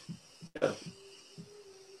fucking. Yeah.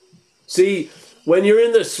 See, when you're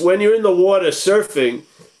in the water surfing,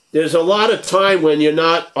 there's a lot of time when you're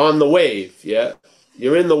not on the wave. Yeah,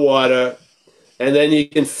 you're in the water, and then you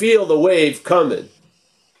can feel the wave coming.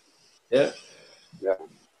 Yeah. Yeah.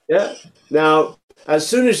 Yeah. Now, as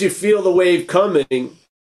soon as you feel the wave coming,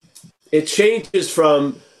 it changes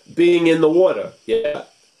from being in the water. Yeah.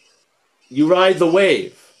 You ride the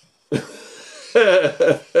wave.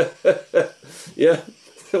 Yeah.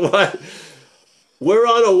 Why? We're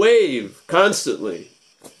on a wave constantly.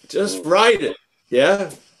 Just ride it.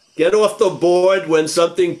 Yeah. Get off the board when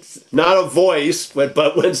something, not a voice,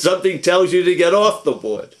 but when something tells you to get off the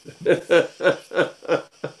board.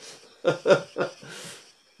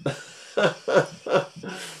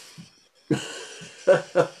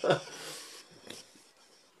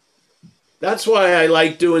 That's why I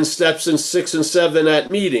like doing steps in 6 and 7 at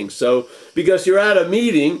meetings. So, because you're at a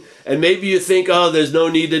meeting and maybe you think, oh, there's no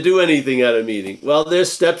need to do anything at a meeting. Well,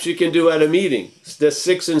 there's steps you can do at a meeting. There's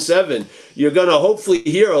 6 and 7. You're going to hopefully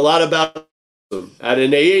hear a lot about them at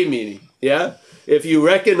an AA meeting. Yeah. If you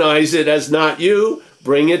recognize it as not you,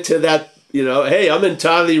 bring it to that, hey, I'm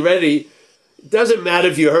entirely ready. It doesn't matter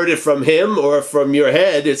if you heard it from him or from your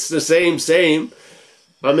head. It's the same.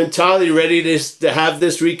 I'm entirely ready to have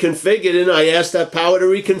this reconfigured, and I ask that power to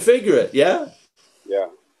reconfigure it. Yeah? Yeah.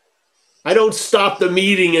 I don't stop the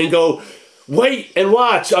meeting and go, wait and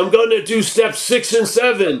watch. I'm going to do steps 6 and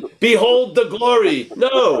 7. Behold the glory.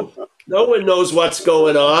 No one knows what's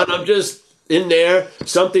going on. I'm just in there.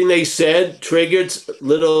 Something they said triggered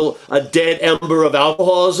a dead ember of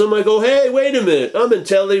alcoholism. I go, hey, wait a minute. I'm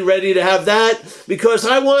entirely ready to have that because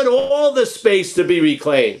I want all the space to be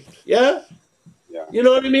reclaimed. Yeah? Yeah. You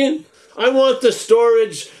know what I mean? I want the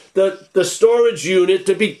storage unit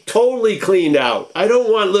to be totally cleaned out. I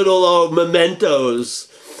don't want little mementos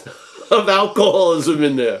of alcoholism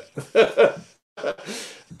in there.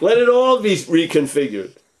 Let it all be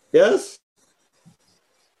reconfigured. Yes?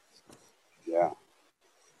 Yeah.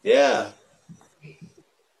 Yeah.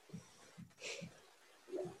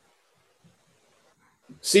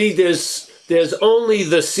 See, there's only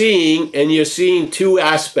the seeing, and you're seeing two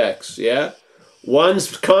aspects, yeah?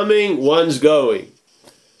 One's coming, one's going.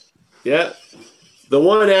 Yeah? The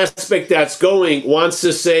one aspect that's going wants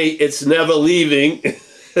to say it's never leaving.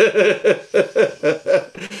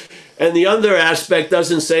 And the other aspect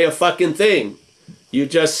doesn't say a fucking thing. You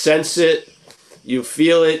just sense it, you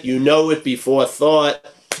feel it, you know it before thought.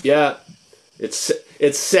 Yeah. It's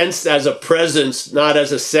sensed as a presence, not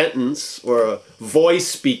as a sentence or a voice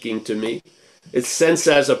speaking to me. It's sensed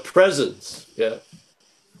as a presence. Yeah.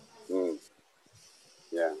 Mm.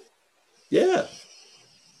 Yeah. Yeah.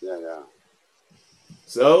 Yeah.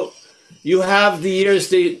 So you have the ears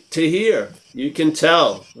to hear. You can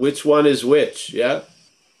tell which one is which. Yeah.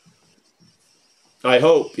 I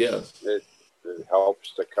hope. Yes. It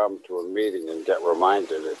helps to come to a meeting and get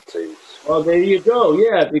reminded, it seems. Well, there you go.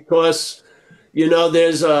 Yeah, because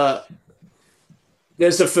there's a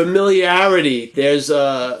familiarity. There's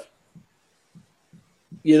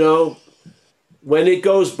when it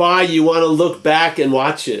goes by, you want to look back and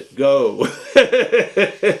watch it go.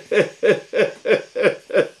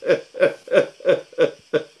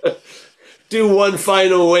 Do one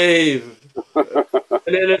final wave.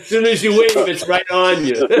 And then as soon as you wave, it's right on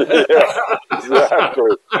you. Yeah,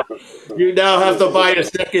 exactly. You now have to buy a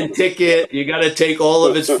second ticket. You got to take all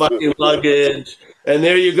of its fucking luggage. And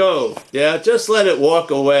there you go. Yeah, just let it walk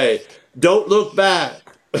away. Don't look back.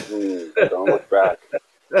 Don't look back.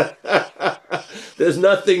 There's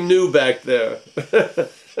nothing new back there.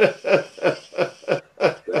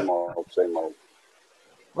 Same old.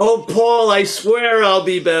 Oh, Paul, I swear I'll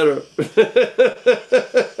be better.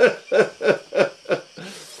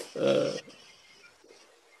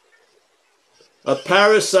 A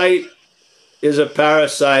parasite is a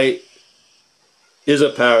parasite is a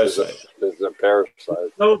parasite. It's a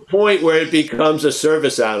parasite. No point where it becomes a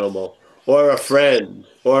service animal or a friend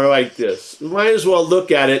or like this. You might as well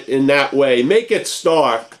look at it in that way. Make it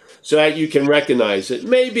stark so that you can recognize it.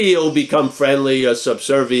 Maybe it'll become friendly or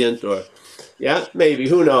subservient or, yeah, maybe.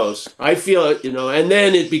 Who knows? I feel, and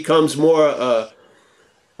then it becomes more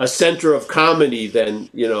a center of comedy than,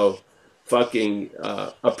 fucking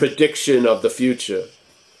a prediction of the future,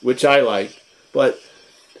 which I like. But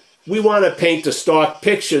we want to paint a stark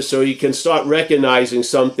picture so you can start recognizing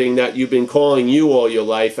something that you've been calling you all your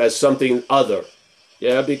life as something other.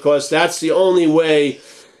 Yeah, because that's the only way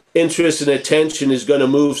interest and attention is going to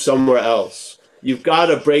move somewhere else. You've got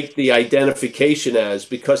to break the identification as,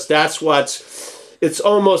 because that's it's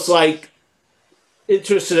almost like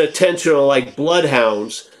interest and attention are like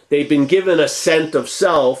bloodhounds. They've been given a scent of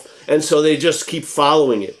self, and so they just keep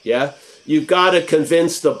following it, yeah? You've got to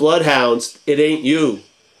convince the bloodhounds it ain't you.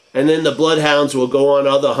 And then the bloodhounds will go on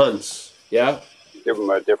other hunts, yeah? Give them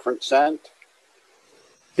a different scent?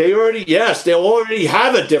 They'll already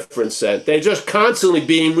have a different scent. They're just constantly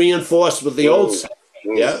being reinforced with the old scent,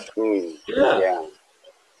 yeah? Yeah.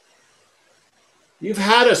 You've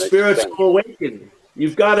had a spiritual awakening.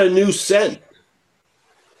 You've got a new scent.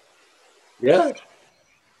 Yeah.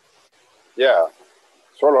 Yeah.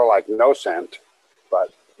 Sort of like no scent,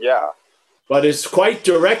 but yeah. But it's quite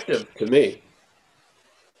directive to me.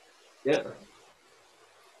 Yeah.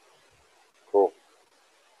 Cool.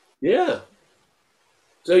 Yeah.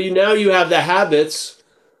 So now you have the habits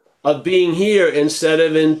of being here instead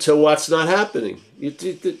of into what's not happening.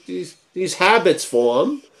 These habits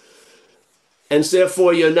form, and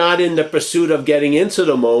therefore you're not in the pursuit of getting into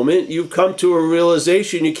the moment. You've come to a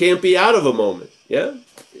realization you can't be out of a moment. Yeah.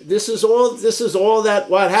 This is all that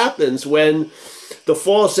what happens when the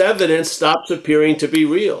false evidence stops appearing to be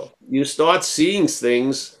real. You start seeing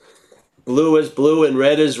things blue is blue and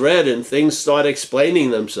red is red, and things start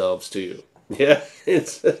explaining themselves to you. Yeah,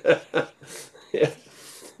 it's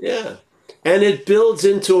yeah, and it builds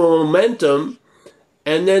into a momentum,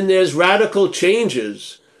 and then there's radical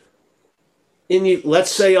changes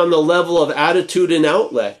let's say on the level of attitude and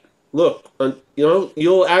outlet. Look,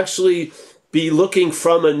 you'll actually be looking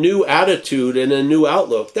from a new attitude and a new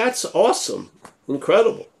outlook. That's awesome,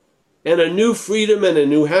 incredible, and a new freedom and a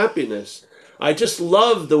new happiness. I just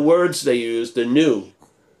love the words they use, the new.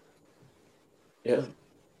 Yeah.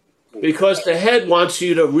 Because the head wants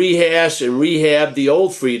you to rehash and rehab the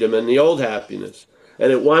old freedom and the old happiness.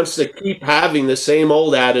 And it wants to keep having the same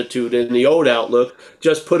old attitude and the old outlook,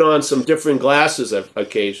 just put on some different glasses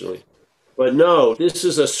occasionally. But no, this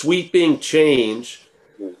is a sweeping change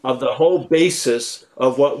of the whole basis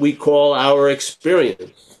of what we call our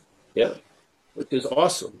experience. Yeah, which is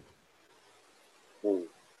awesome.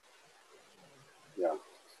 Yeah.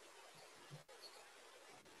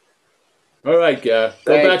 All right, Gar.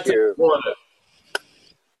 Go back to the corner.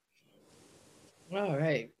 All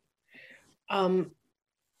right.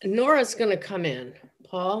 Nora's going to come in,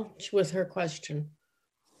 Paul, with her question.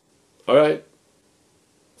 All right.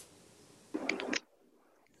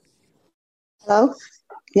 Hello?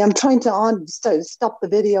 Yeah, I'm trying to stop the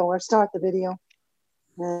video or start the video.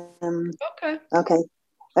 Okay. Okay.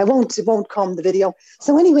 It won't come, the video.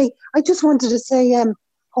 So anyway, I just wanted to say,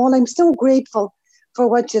 Paul, I'm so grateful for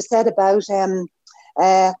what you said about, here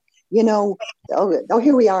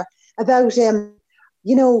we are, about,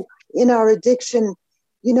 in our addiction,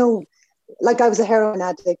 like I was a heroin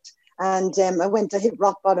addict, and I went to hit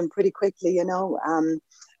rock bottom pretty quickly, it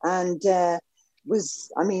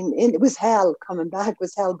was hell. Coming back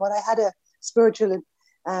was hell, but I had a spiritual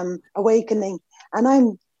awakening,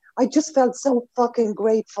 and I just felt so fucking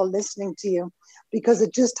grateful listening to you, because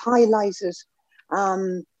it just highlighted,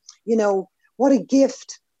 what a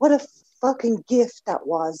gift, what a fucking gift that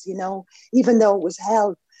was, even though it was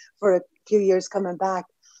hell for a few years coming back,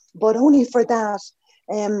 but only for that,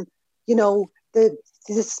 the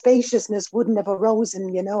spaciousness wouldn't have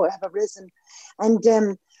arisen, have arisen. And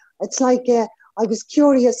it's like, I was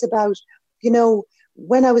curious about,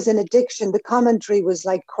 when I was in addiction, the commentary was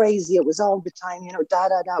like crazy. It was all the time, it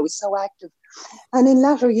was so active. And in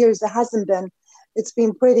latter years, it hasn't been. It's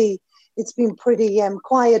been pretty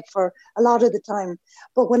quiet for a lot of the time.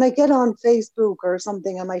 But when I get on Facebook or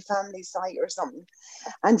something, on my family site or something,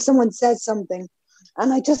 and someone says something,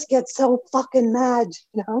 and I just get so fucking mad,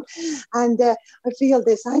 and I feel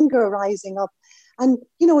this anger rising up. And,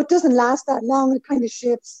 it doesn't last that long. It kind of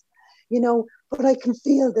shifts, but I can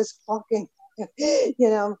feel this fucking,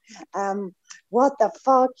 what the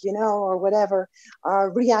fuck, or whatever,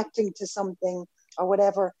 or reacting to something or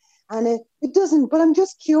whatever. And it doesn't, but I'm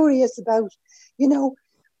just curious about,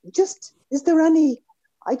 is there any,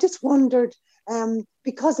 I just wondered,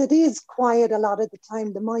 because it is quiet a lot of the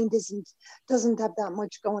time, the mind doesn't have that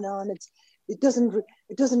much going on. It doesn't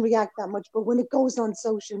react that much, but when it goes on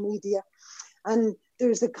social media and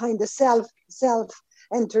there's a kind of self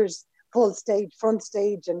enters front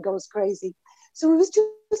stage and goes crazy. So I was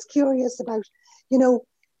just curious about,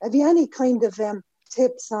 have you any kind of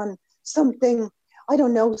tips on something, I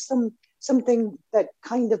don't know, something that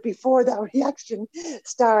kind of before that reaction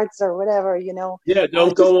starts or whatever, you know. Yeah,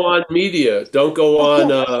 don't go on media. Don't go on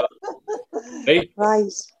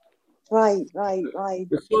Facebook. Right.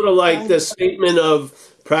 It's sort of like the statement of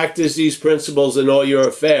practice these principles in all your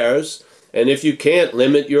affairs. And if you can't,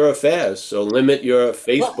 limit your affairs. So limit your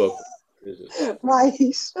Facebook. Right.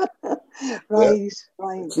 Right.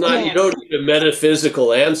 It's not, you don't need a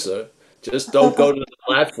metaphysical answer. Just don't go to the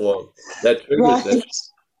platform that triggers it.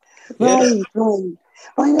 Right.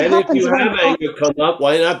 And if you have anger come up,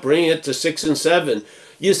 why not bring it to 6 and 7?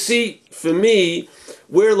 You see, for me,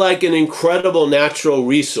 we're like an incredible natural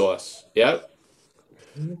resource. Yeah.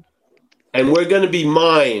 And we're going to be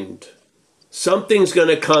mined. Something's going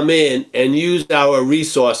to come in and use our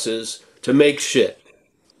resources to make shit.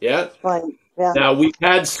 Yeah. Right. Yeah. Now, we've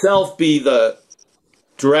had self be the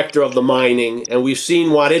director of the mining, and we've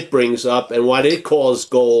seen what it brings up and what it calls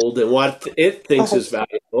gold and what it thinks is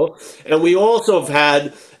valuable. And we also have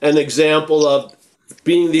had an example of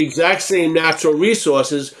being the exact same natural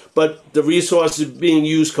resources, but the resources being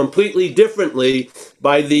used completely differently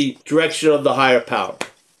by the direction of the higher power.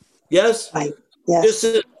 Yes? Right. Yes. This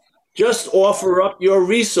is, just offer up your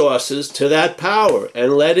resources to that power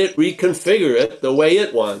and let it reconfigure it the way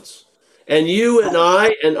it wants. And you and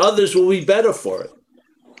I and others will be better for it.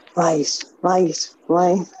 Right.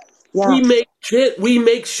 Yeah. We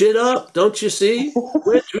make shit up, don't you see?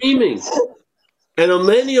 We're dreaming. And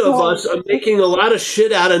many of us are making a lot of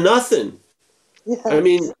shit out of nothing. Yes. I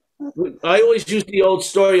mean, I always use the old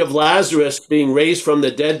story of Lazarus being raised from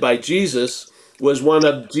the dead by Jesus, was one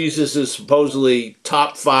of Jesus's supposedly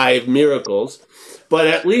top 5 miracles. But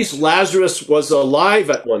at least Lazarus was alive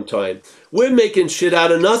at one time. We're making shit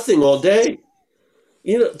out of nothing all day.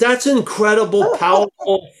 You know, that's an incredible,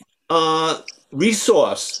 powerful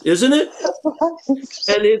resource, isn't it?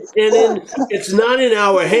 And it's not in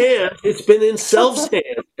our hands. It's been in self's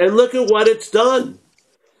hands. And look at what it's done.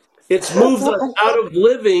 It's moved us out of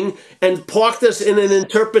living and parked us in an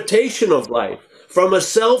interpretation of life from a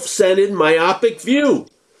self-centered, myopic view.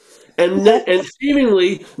 And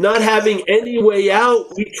seemingly not having any way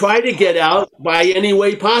out, we try to get out by any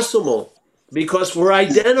way possible because we're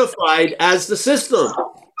identified as the system.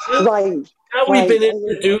 Right. Now we've been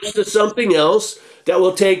introduced to something else that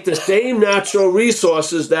will take the same natural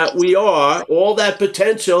resources that we are, all that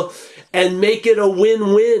potential, and make it a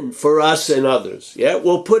win-win for us and others. Yeah,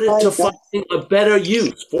 we'll put it to finding a better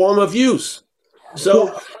form of use.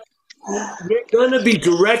 So we're going to be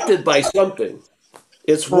directed by something.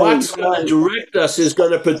 It's what's going to direct us is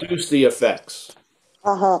going to produce the effects.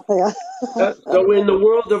 Yeah. So in the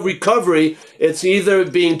world of recovery, it's either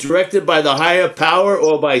being directed by the higher power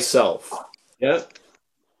or by self. Yeah.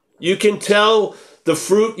 You can tell the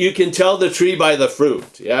fruit, you can tell the tree by the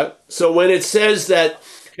fruit. Yeah. So when it says that,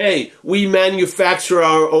 hey, we manufacture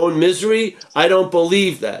our own misery, I don't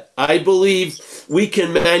believe that. I believe we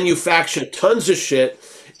can manufacture tons of shit.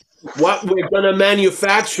 What we're going to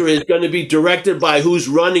manufacture is going to be directed by who's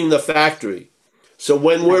running the factory. So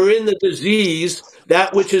when we're in the disease,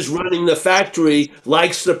 that which is running the factory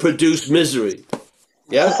likes to produce misery.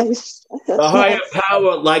 Yeah? The higher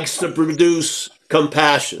power likes to produce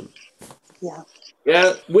compassion. Yeah.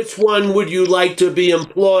 Yeah? Which one would you like to be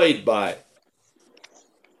employed by?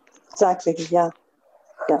 Exactly. Yeah.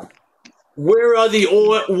 Where are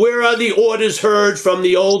the orders heard from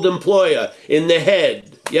the old employer? In the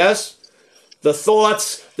head. Yes? The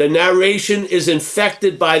thoughts, the narration is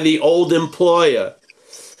infected by the old employer.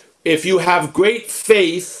 If you have great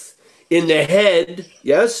faith in the head,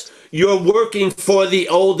 yes, you're working for the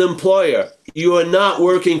old employer. You are not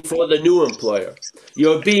working for the new employer.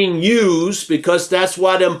 You're being used because that's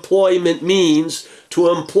what employment means. To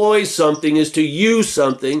employ something is to use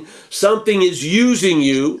something. Something is using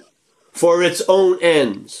you for its own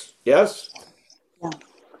ends. Yes?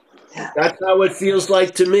 Yeah. That's how it feels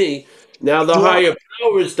like to me. Now the higher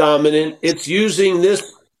power is dominant. It's using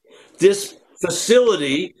this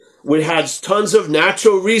facility which has tons of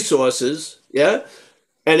natural resources, yeah?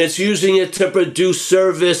 And it's using it to produce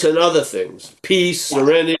service and other things. Peace,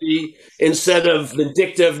 serenity, instead of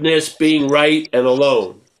vindictiveness, being right and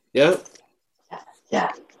alone. Yeah?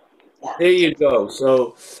 Yeah. There you go.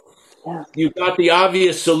 So you got the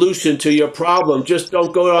obvious solution to your problem. Just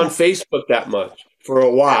don't go on Facebook that much for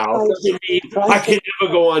a while. Doesn't mean I can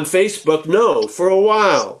never go on Facebook. No, for a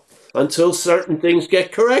while. Until certain things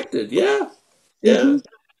get corrected. Yeah. Mm-hmm.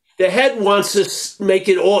 The head wants to make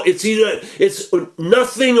it all, it's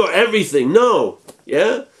nothing or everything. No.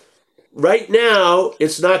 Yeah? Right now,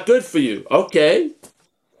 it's not good for you. Okay.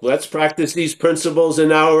 Let's practice these principles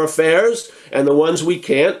in our affairs, and the ones we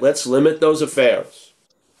can't, let's limit those affairs.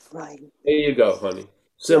 Right. There you go, honey. Yeah,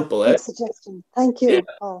 Simple, eh? good suggestion. Thank Yeah. you.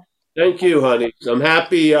 Oh, Thank you, honey. I'm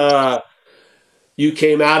happy you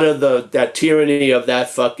came out of that tyranny of that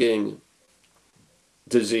fucking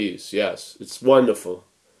disease. Yes, it's wonderful.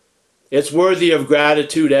 It's worthy of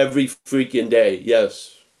gratitude every freaking day.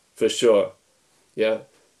 Yes, for sure. Yeah,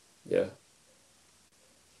 yeah.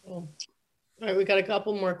 Cool. All right, we got a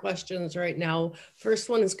couple more questions right now. First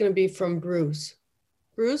one is going to be from Bruce.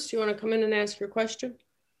 Bruce, do you want to come in and ask your question?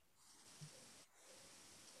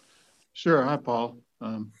 Sure. Hi, Paul.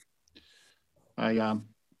 I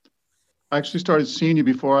actually started seeing you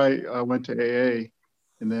before I went to AA,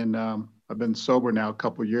 and then I've been sober now a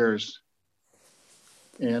couple of years.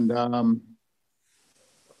 And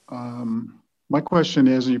my question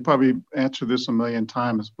is, and you probably answered this a million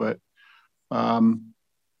times, but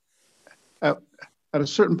at a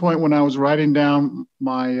certain point when I was writing down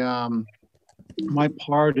my my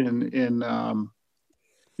part in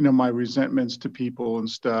my resentments to people and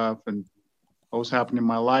stuff, and what was happening in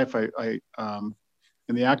my life, I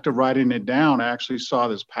in the act of writing it down, I actually saw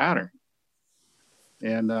this pattern.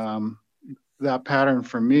 And that pattern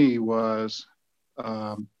for me was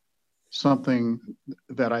something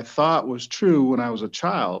that I thought was true when I was a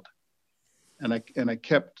child. And I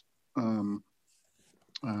kept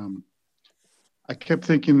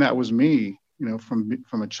thinking that was me,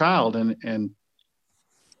 from a child.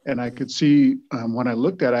 And I could see, when I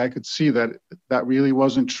looked at it, I could see that that really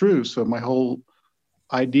wasn't true. So my whole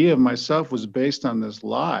idea of myself was based on this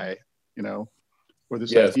lie, or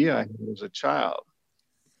this Yes. idea I had as a child.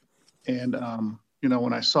 And,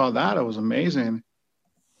 when I saw that, it was amazing.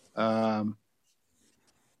 And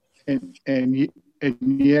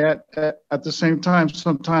yet at the same time,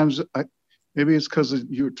 sometimes maybe it's because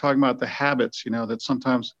you were talking about the habits, that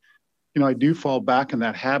sometimes, I do fall back in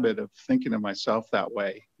that habit of thinking of myself that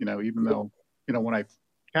way, even though, when I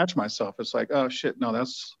catch myself, it's like, oh shit, no,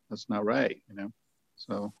 that's not right,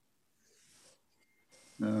 So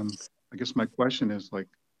I guess my question is, like,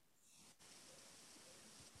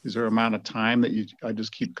 is there an amount of time that I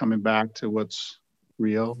just keep coming back to what's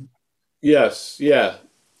real? Yes, yeah.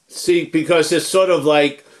 See, because it's sort of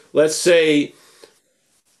like, let's say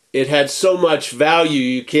it had so much value,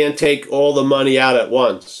 you can't take all the money out at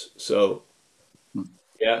once. So,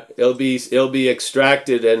 yeah, it'll be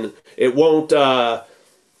extracted, and it won't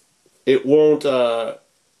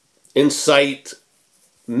incite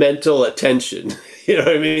mental attention. You know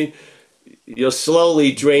what I mean? You'll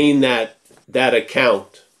slowly drain that account.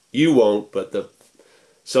 You won't, but the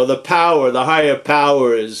higher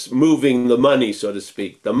power is moving the money, so to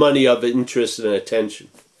speak, the money of interest and attention.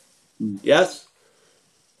 Yes?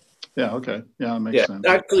 Yeah, okay. Yeah, that makes sense.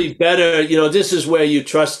 Actually better, this is where you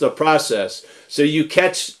trust the process. So you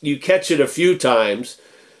catch it a few times.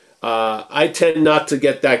 I tend not to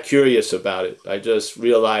get that curious about it. I just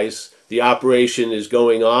realize the operation is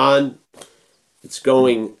going on. It's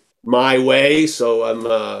going my way, so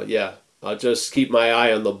I'll just keep my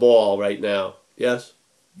eye on the ball right now. Yes?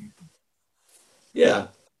 Yeah,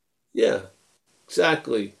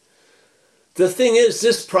 exactly. The thing is,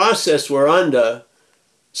 this process we're under,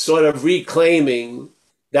 sort of reclaiming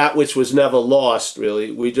that which was never lost,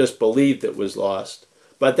 really. We just believed it was lost.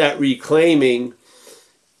 But that reclaiming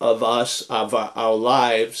of us, of our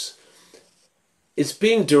lives, is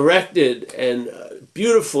being directed and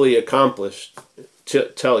beautifully accomplished, to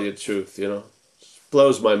tell you the truth, It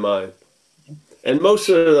blows my mind. And most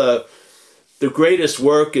of the greatest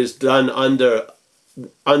work is done under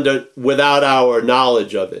without our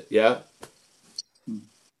knowledge of it, yeah?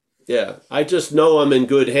 Yeah, I just know I'm in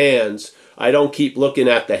good hands. I don't keep looking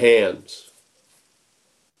at the hands.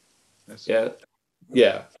 Yeah.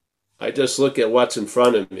 I just look at what's in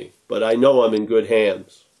front of me, but I know I'm in good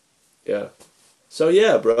hands. Yeah. So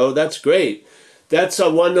yeah, bro, that's great. That's a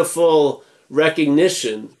wonderful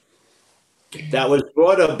recognition that was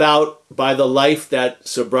brought about by the life that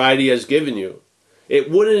sobriety has given you. It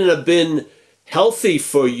wouldn't have been healthy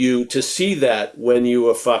for you to see that when you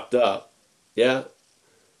were fucked up. Yeah.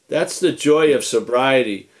 That's the joy of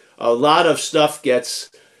sobriety. A lot of stuff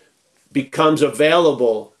becomes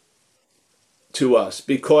available to us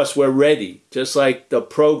because we're ready. Just like the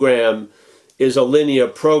program is a linear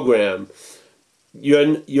program.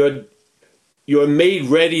 You're made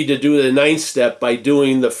ready to do the 9th step by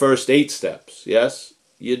doing the first 8 steps. Yes?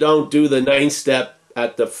 You don't do the 9th step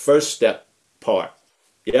at the first step part.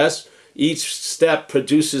 Yes? Each step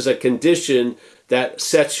produces a condition that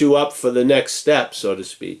sets you up for the next step, so to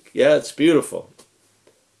speak. Yeah, it's beautiful.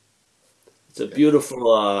 It's a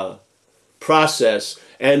beautiful process.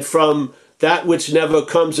 And from that which never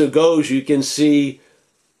comes or goes, you can see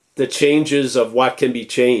the changes of what can be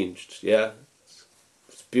changed. Yeah.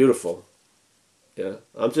 It's beautiful. Yeah.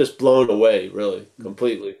 I'm just blown away, really,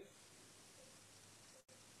 completely.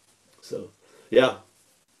 So, yeah.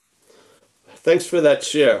 Thanks for that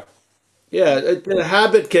share. Yeah,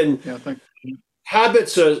 the Yeah, thank you.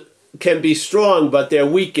 habits can be strong, but they're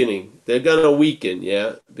weakening. They're gonna weaken,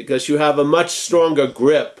 yeah, because you have a much stronger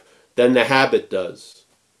grip than the habit does.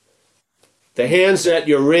 The hands that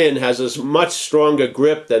you're in has a much stronger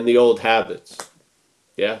grip than the old habits.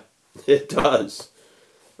 Yeah, it does.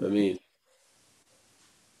 I mean,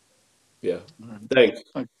 yeah. Thanks.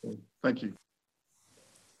 Thank you.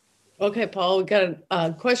 Okay, Paul, we got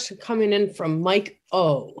a question coming in from Mike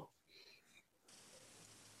O.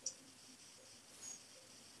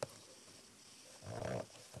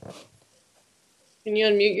 Can you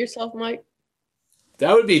unmute yourself, Mike?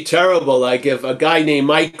 That would be terrible. Like if a guy named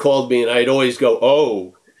Mike called me and I'd always go,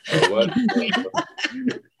 "Oh, what?"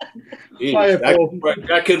 Geez,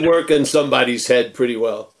 that could work in somebody's head pretty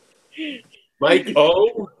well. Mike,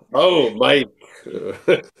 Mike.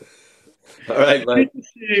 All right, Mike. Good to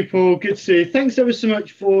see you, Paul. Good to see you. Thanks ever so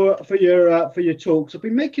much for your talks. I've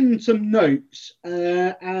been making some notes,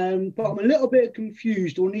 but I'm a little bit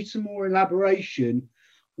confused or need some more elaboration.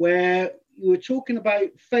 Where you were talking about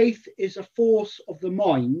faith is a force of the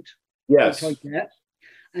mind, Yes. which I get,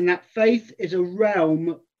 and that faith is a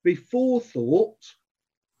realm before thought.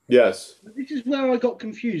 Yes. This is where I got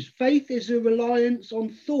confused. Faith is a reliance on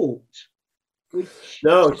thought.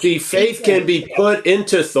 No, see, faith can be put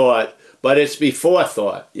into thought, but it's before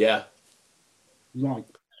thought. Yeah. Right.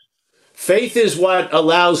 Faith is what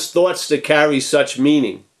allows thoughts to carry such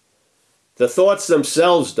meaning. The thoughts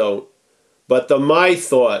themselves don't, but the my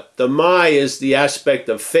thought, the my is the aspect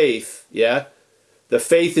of faith. Yeah. The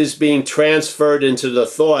faith is being transferred into the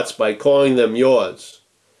thoughts by calling them yours.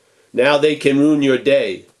 Now they can ruin your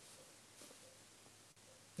day.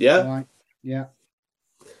 Yeah. Right. Yeah.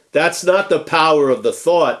 That's not the power of the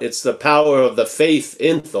thought. It's the power of the faith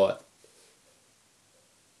in thought.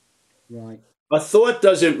 Right. A thought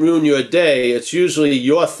doesn't ruin your day. It's usually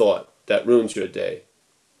your thought that ruins your day.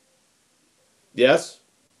 Yes?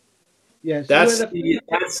 Yes. That's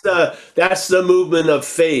the movement of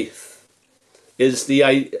faith. Is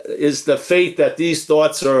the faith that these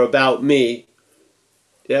thoughts are about me.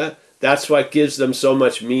 Yeah? That's what gives them so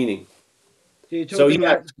much meaning. So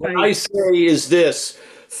yeah, what I say is this.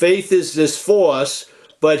 Faith is this force,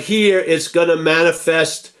 but here it's going to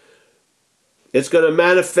manifest. It's going to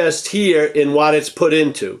manifest here in what it's put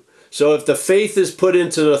into. So if the faith is put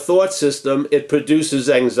into the thought system, it produces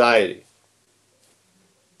anxiety.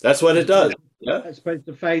 That's what it does. Yeah. That's supposed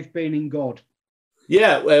to faith being in God.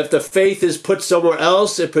 Yeah. If the faith is put somewhere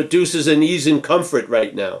else, it produces an ease and comfort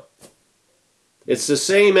right now. It's the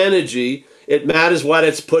same energy. It matters what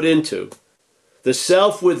it's put into. The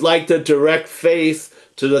self would like to direct faith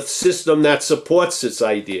to the system that supports its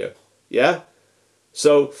idea. Yeah?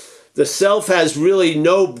 So the self has really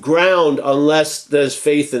no ground unless there's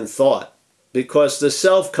faith in thought, because the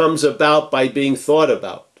self comes about by being thought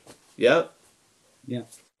about. Yeah? Yeah.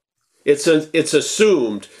 It's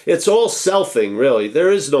assumed. It's all selfing, really.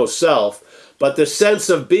 There is no self, but the sense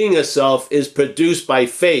of being a self is produced by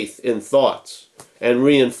faith in thoughts and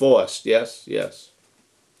reinforced. Yes, yes.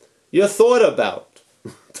 You're thought about.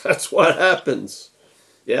 That's what happens.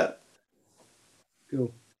 Yeah.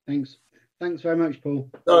 Cool. Thanks. Thanks very much, Paul.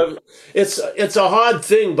 It's a hard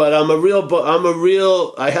thing, but I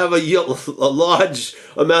have a large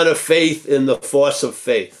amount of faith in the force of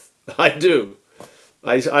faith. I do.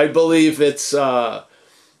 I believe I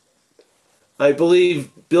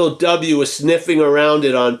believe Bill W. was sniffing around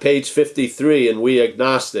it on page 53 in We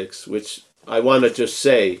Agnostics, which I want to just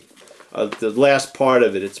say. The last part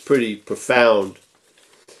of it, it's pretty profound,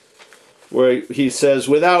 where he says,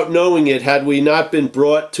 without knowing it, had we not been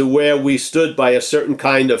brought to where we stood by a certain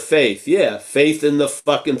kind of faith. Yeah, faith in the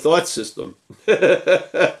fucking thought system.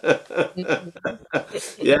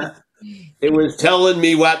 Yeah. It was telling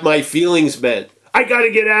me what my feelings meant. I got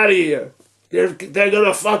to get out of here. They're going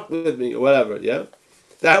to fuck with me or whatever, yeah?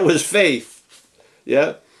 That was faith,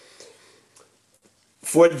 yeah?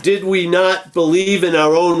 For did we not believe in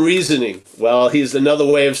our own reasoning? Well, here's another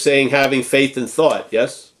way of saying having faith in thought,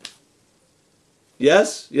 yes?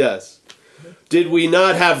 Yes? Yes. Did we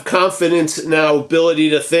not have confidence in our ability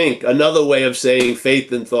to think? Another way of saying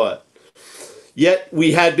faith in thought. Yet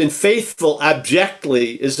we had been faithful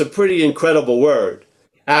abjectly is a pretty incredible word.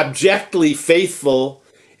 Abjectly faithful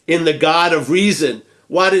in the God of reason.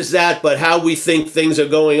 What is that but how we think things are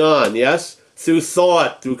going on, yes? Through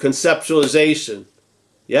thought, through conceptualization.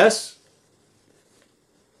 Yes?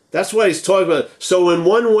 That's what he's talking about. So in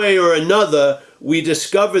one way or another, we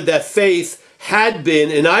discovered that faith had been,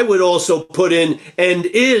 and I would also put in, and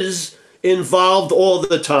is involved all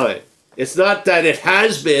the time. It's not that it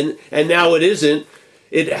has been and now it isn't.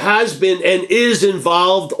 It has been and is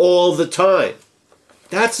involved all the time.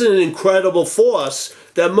 That's an incredible force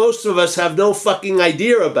that most of us have no fucking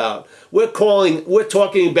idea about. We're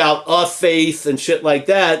talking about a faith and shit like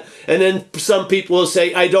that. And then some people will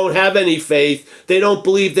say, I don't have any faith. They don't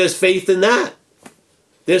believe there's faith in that.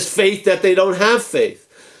 There's faith that they don't have faith.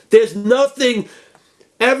 There's nothing,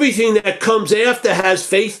 everything that comes after has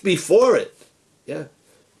faith before it. Yeah.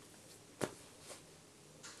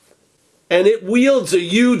 And it wields a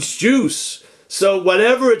huge juice. So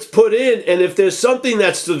whatever it's put in, and if there's something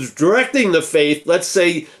that's directing the faith, let's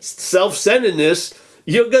say self-centeredness,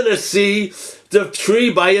 you're going to see the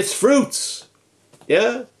tree by its fruits.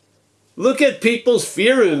 Yeah? Look at people's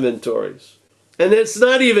fear inventories. And it's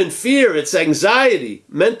not even fear, it's anxiety.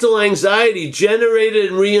 Mental anxiety generated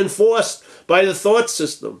and reinforced by the thought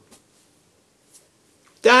system.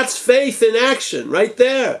 That's faith in action right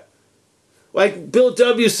there. Like Bill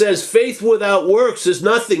W. says, faith without works is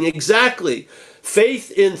nothing. Exactly.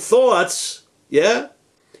 Faith in thoughts, yeah,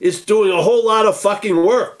 is doing a whole lot of fucking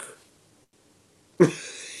work.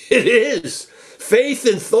 It is. Faith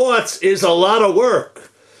in thoughts is a lot of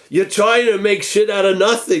work. You're trying to make shit out of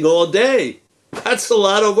nothing all day. That's a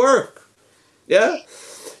lot of work. Yeah?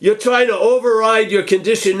 You're trying to override your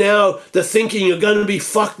condition now to thinking you're going to be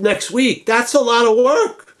fucked next week. That's a lot of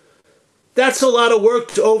work. That's a lot of work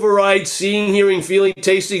to override seeing, hearing, feeling,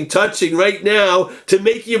 tasting, touching right now to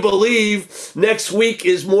make you believe next week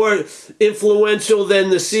is more influential than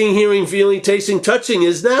the seeing, hearing, feeling, tasting, touching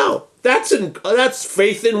is now. That's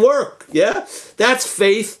faith in work, yeah? That's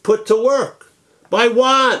faith put to work. By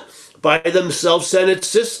what? By the self-centered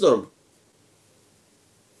system.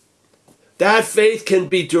 That faith can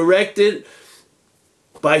be directed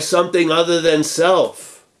by something other than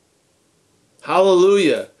self.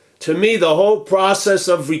 Hallelujah. To me, the whole process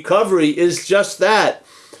of recovery is just that.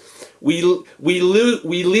 We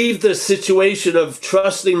leave the situation of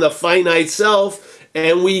trusting the finite self,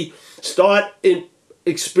 and we start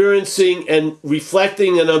experiencing and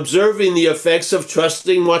reflecting and observing the effects of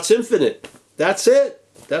trusting what's infinite. That's it.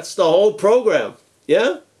 That's the whole program.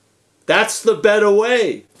 Yeah? That's the better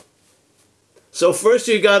way. So first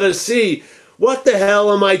you got to see, what the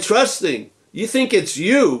hell am I trusting? You think it's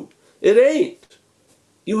you. It ain't.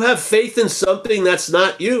 You have faith in something that's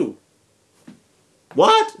not you.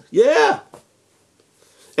 What? Yeah.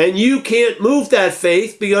 And you can't move that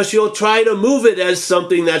faith because you'll try to move it as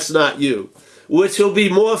something that's not you, which will be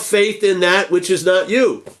more faith in that which is not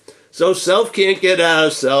you. So self can't get out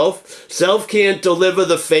of self. Self can't deliver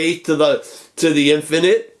the faith to the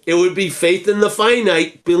infinite. It would be faith in the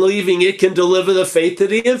finite, believing it can deliver the faith to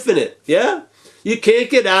the infinite. Yeah? You can't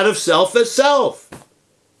get out of self as self.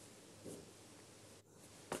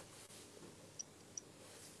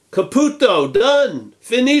 Caputo, done,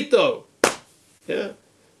 finito. Yeah.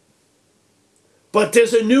 But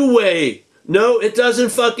there's a new way. No, it doesn't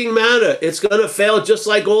fucking matter. It's going to fail just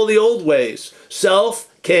like all the old ways. Self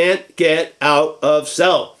can't get out of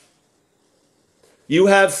self. You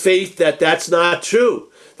have faith that that's not true.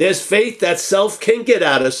 There's faith that self can get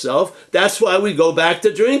out of self. That's why we go back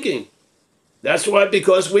to drinking. That's why,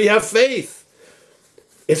 because we have faith.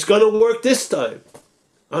 It's going to work this time.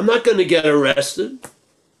 I'm not going to get arrested.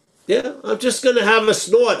 Yeah, I'm just going to have a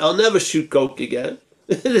snort. I'll never shoot coke again.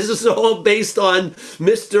 This is all based on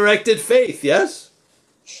misdirected faith, yes?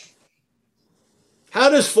 How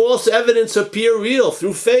does false evidence appear real?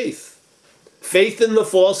 Through faith. Faith in the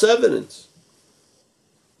false evidence.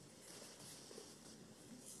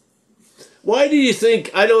 Why do you think,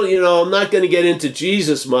 I'm not going to get into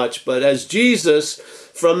Jesus much, but as Jesus,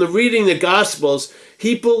 from the reading the Gospels,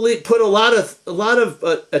 he put a lot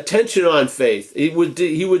of attention on faith. He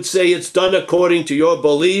would say it's done according to your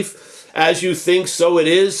belief, as you think, so it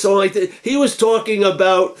is. So like that. He was talking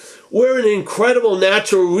about we're an incredible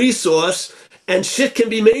natural resource, and shit can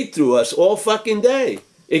be made through us all fucking day.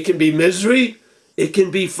 It can be misery, it can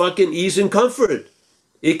be fucking ease and comfort,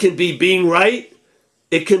 it can be being right.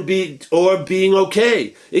 It can be, or being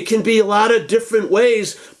okay. It can be a lot of different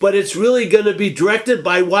ways, but it's really going to be directed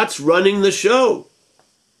by what's running the show.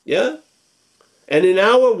 Yeah? And in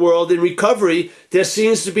our world, in recovery, there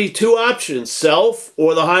seems to be two options, self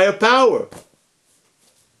or the higher power.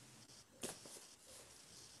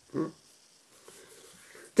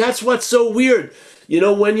 That's what's so weird.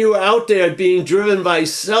 When you're out there being driven by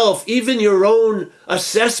self, even your own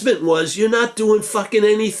assessment was, you're not doing fucking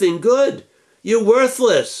anything good. You're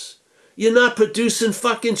worthless. You're not producing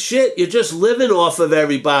fucking shit. You're just living off of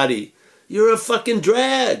everybody. You're a fucking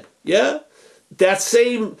drag. Yeah? That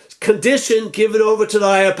same condition given over to the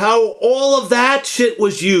higher power, all of that shit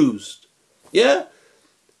was used. Yeah?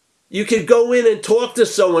 You could go in and talk to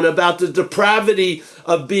someone about the depravity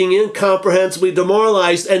of being incomprehensibly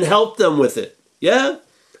demoralized and help them with it. Yeah?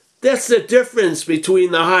 That's the difference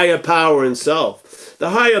between the higher power and self.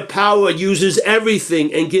 The higher power uses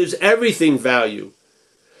everything and gives everything value.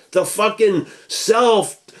 The fucking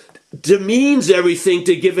self demeans everything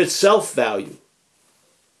to give itself value.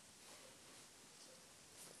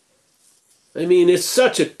 I mean, it's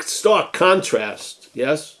such a stark contrast,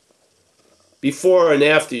 yes? Before and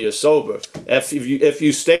after you're sober. If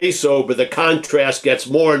you stay sober, the contrast gets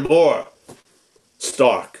more and more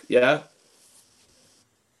stark, yeah?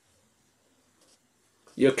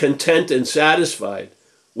 You're content and satisfied,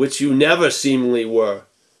 which you never seemingly were.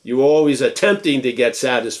 You were always attempting to get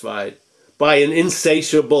satisfied by an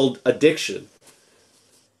insatiable addiction.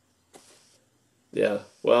 Yeah,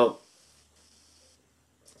 well,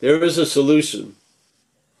 there is a solution.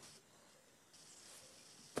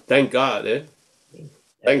 Thank God, eh?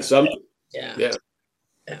 Thanks something. Yeah. Yeah.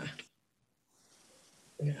 Yeah.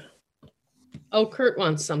 Yeah. Oh, Kurt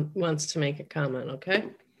wants to make a comment, okay?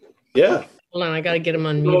 Yeah. Hold on, I gotta get him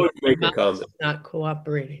on Go mute. make a comment. Not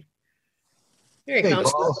cooperating. Here he Hey,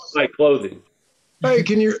 comes. Paul. My clothing. Hey,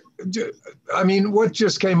 I mean, what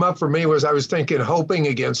just came up for me was I was thinking hoping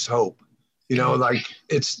against hope. You know, like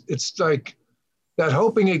it's like that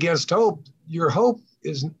hoping against hope. Your hope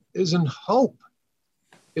isn't hope.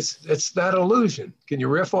 It's that illusion. Can you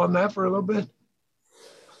riff on that for a little bit?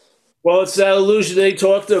 Well, it's that illusion they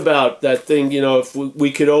talked about, that thing, you know, if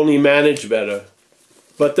we could only manage better.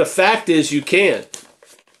 But the fact is you can't.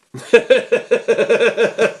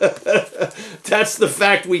 That's the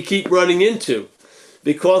fact we keep running into.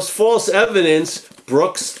 Because false evidence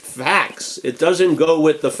brooks facts. It doesn't go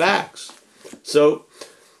with the facts. So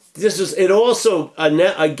it also,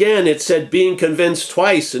 again, it said being convinced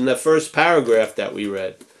twice in the first paragraph that we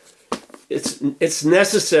read. It's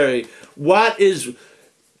necessary. What is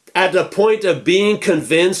at the point of being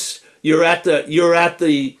convinced? You're at the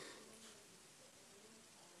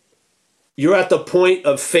point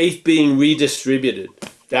of faith being redistributed.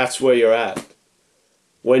 That's where you're at.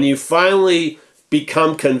 When you finally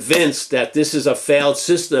become convinced that this is a failed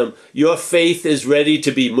system, your faith is ready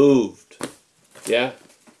to be moved. Yeah?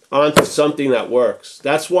 Onto something that works.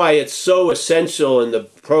 That's why it's so essential in the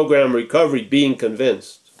program recovery, being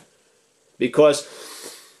convinced. Because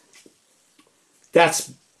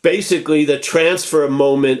that's basically the transfer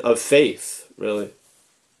moment of faith, really.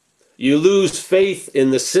 You lose faith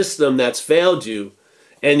in the system that's failed you,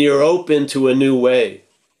 and you're open to a new way.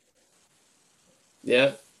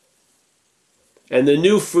 Yeah? And the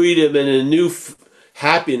new freedom and a new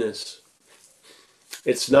happiness,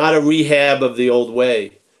 it's not a rehab of the old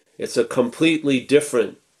way. It's a completely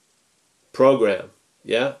different program.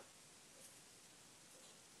 Yeah?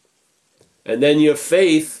 And then your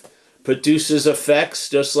faith produces effects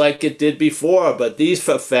just like it did before, but these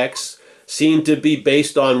effects seem to be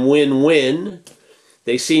based on win-win.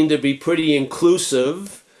 They seem to be pretty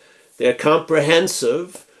inclusive. They're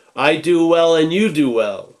comprehensive. I do well and you do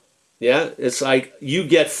well. Yeah? It's like you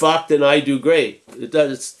get fucked and I do great.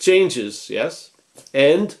 It changes, yes?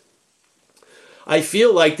 And I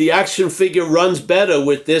feel like the action figure runs better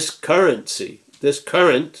with this currency.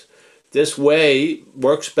 This way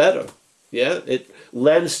works better. Yeah? It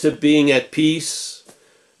lends to being at peace,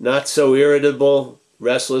 not so irritable,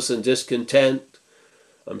 restless and discontent.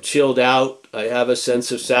 I'm chilled out. I have a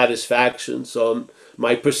sense of satisfaction. So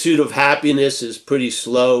my pursuit of happiness is pretty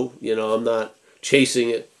slow. You know, I'm not chasing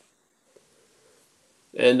it.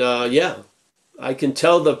 And yeah, I can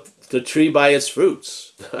tell the tree by its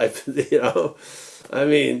fruits. I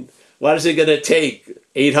mean, what is it going to take?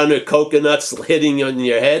 800 coconuts hitting on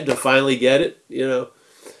your head to finally get it? You know,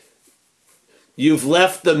 you've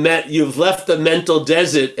left the mental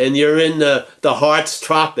desert and you're in the heart's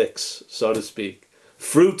tropics, so to speak.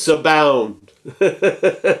 Fruits abound.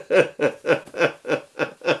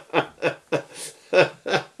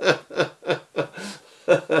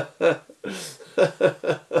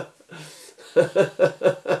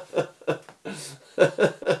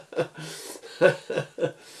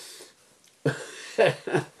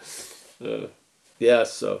 Yeah,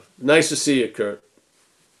 so nice to see you, Kurt.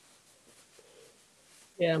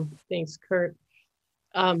 Yeah, thanks, Kurt.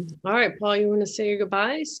 All right, Paul, you want to say your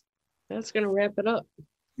goodbyes? That's going to wrap it up.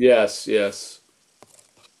 Yes, yes.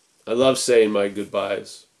 I love saying my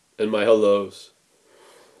goodbyes and my hellos.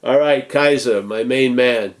 All right, Kaiser, my main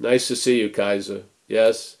man. Nice to see you, Kaiser.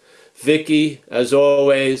 Yes. Vicky, as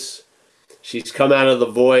always, she's come out of the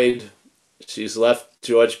void. She's left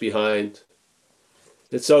George behind.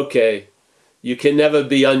 It's okay. You can never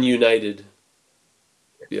be ununited.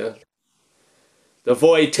 Yeah. The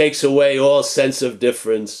void takes away all sense of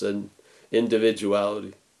difference and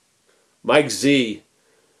individuality. Mike Z,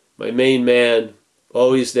 my main man,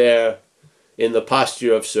 always there in the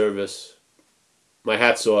posture of service. My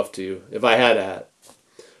hat's off to you, if I had a hat.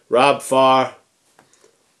 Rob Farr,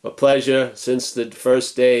 a pleasure since the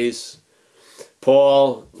first days.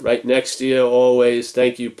 Paul, right next to you always.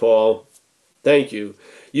 Thank you, Paul. Thank you.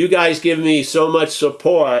 You guys give me so much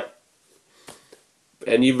support,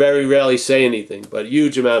 and you very rarely say anything, but a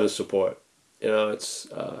huge amount of support. You know, it's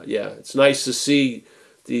it's nice to see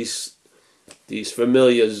these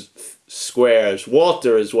familiar squares.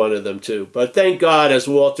 Walter is one of them too. But thank God, as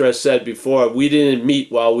Walter has said before, we didn't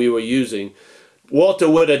meet while we were using. Walter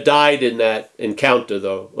would have died in that encounter,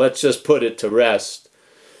 though. Let's just put it to rest.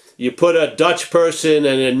 You put a Dutch person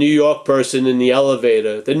and a New York person in the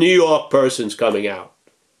elevator, the New York person's coming out.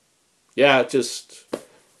 Yeah, just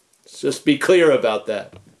be clear about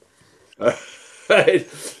that. All right.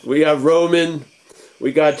 We have Roman.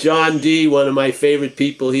 We got John D., one of my favorite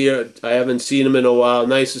people here. I haven't seen him in a while.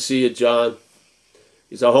 Nice to see you, John.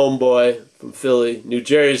 He's a homeboy from Philly, New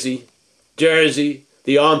Jersey. Jersey,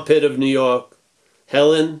 the armpit of New York.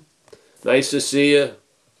 Helen, nice to see you.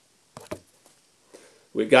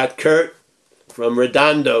 We got Kurt from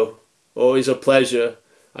Redondo. Always a pleasure.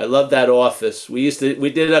 I love that office. We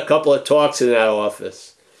did a couple of talks in that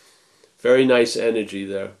office. Very nice energy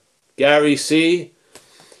there. Gary C.,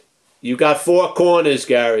 you got 4 corners,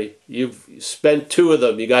 Gary. You've spent 2 of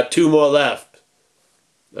them. You got 2 more left.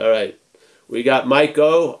 All right. We got Mike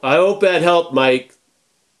O. I hope that helped, Mike.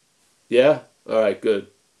 Yeah? All right, good.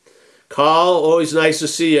 Carl, always nice to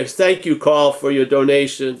see you. Thank you, Carl, for your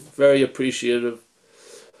donation. Very appreciative.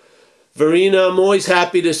 Verena, I'm always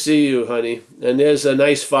happy to see you, honey. And there's a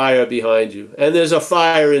nice fire behind you. And there's a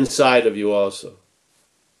fire inside of you also.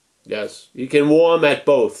 Yes. You can warm at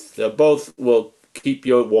both. They both will keep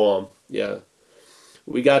you warm. Yeah.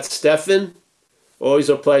 We got Stefan. Always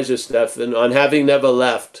a pleasure, Stefan, on having never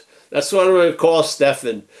left. That's what I'm going to call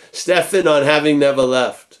Stefan. Stefan on having never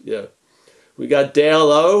left. Yeah. We got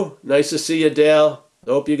Dale O. Nice to see you, Dale. I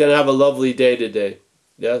hope you're going to have a lovely day today.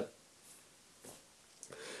 Yeah.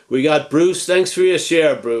 We got Bruce. Thanks for your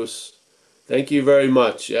share, Bruce. Thank you very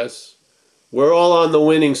much. Yes. We're all on the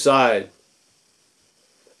winning side.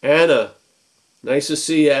 Anna. Nice to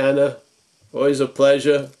see you, Anna. Always a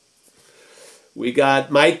pleasure. We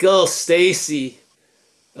got Michael, Stacy,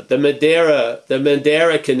 the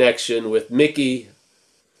Madeira connection with Mickey,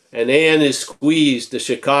 and Ann is squeezed to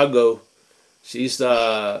Chicago. She's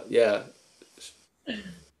yeah.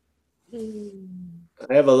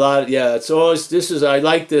 I have a lot. Yeah, it's always I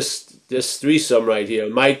like this threesome right here.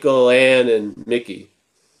 Michael, Ann, and Mickey.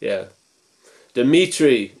 Yeah.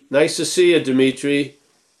 Dimitri, nice to see you, Dimitri.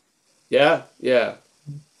 Yeah, yeah.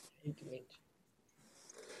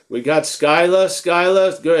 We got Skylar.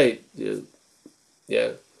 Skylar, great.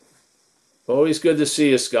 Yeah. Always good to see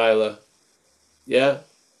you, Skylar. Yeah,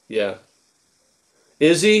 yeah.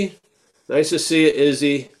 Izzy, nice to see you,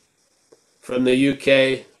 Izzy, from the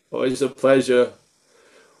UK. Always a pleasure.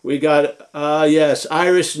 We got, yes,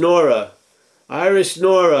 Irish Nora. Irish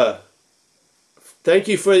Nora. Thank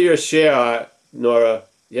you for your share, Nora.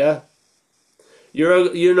 Yeah.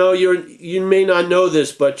 You may not know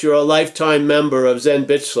this, but you're a lifetime member of Zen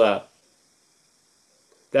Bitch Slap.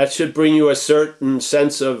 That should bring you a certain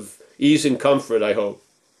sense of ease and comfort, I hope.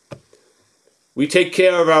 We take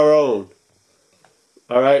care of our own.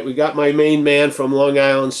 All right, we got my main man from Long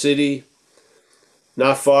Island City,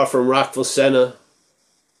 not far from Rockville Center.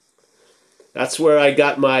 That's where I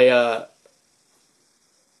got my,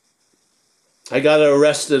 I got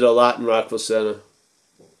arrested a lot in Rockville Center.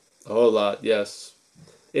 A whole lot, yes.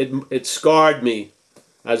 It scarred me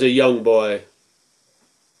as a young boy.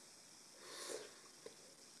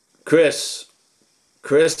 Chris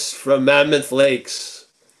from Mammoth Lakes.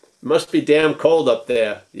 Must be damn cold up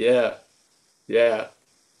there. Yeah, yeah.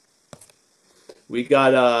 We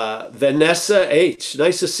got Vanessa H.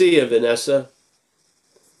 Nice to see you, Vanessa.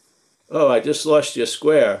 Oh, I just lost your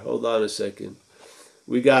square. Hold on a second.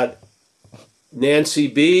 We got Nancy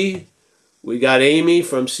B. We got Amy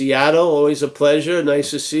from Seattle. Always a pleasure. Nice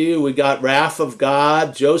to see you. We got Wrath of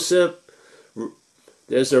God. Joseph.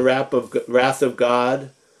 There's a Wrath of God.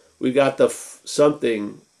 We got the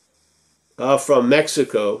something from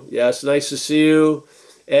Mexico. Yes, nice to see you.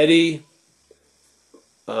 Eddie.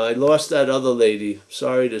 I lost that other lady.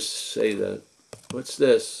 Sorry to say that. What's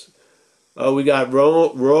this? Oh, we got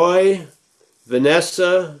Roy,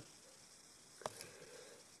 Vanessa.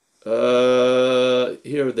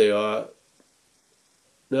 Here they are.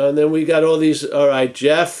 No, and then we got all these. All right,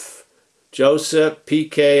 Jeff, Joseph,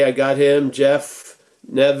 PK. I got him. Jeff,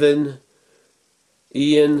 Nevin,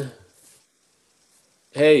 Ian.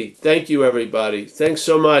 Hey, thank you, everybody. Thanks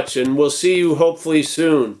so much, and we'll see you hopefully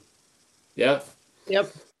soon. Yeah.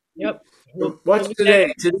 Yep. Yep. What's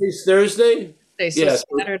today? Today's Thursday? So Yes.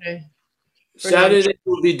 Saturday. Saturday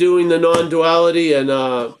we'll be doing the non-duality, and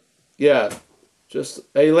yeah, just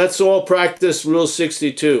hey, let's all practice Rule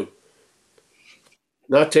 62.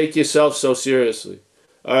 Not take yourself so seriously.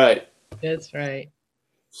 All right. That's right.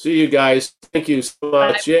 See you guys. Thank you so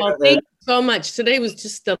much. Well, thank you so much. Today was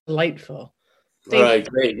just delightful. All right,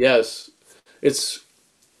 great. Yes,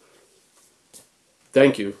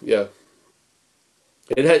 thank you. Yeah.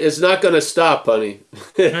 It's not going to stop, honey.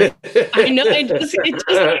 I know. It just keeps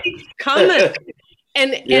coming,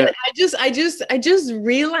 and I just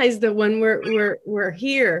realized that when we're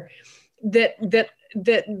here, that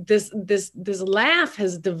this laugh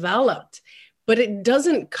has developed, but it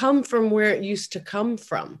doesn't come from where it used to come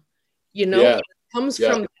from. You know, it comes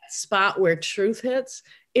from that spot where truth hits.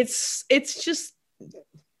 It's just,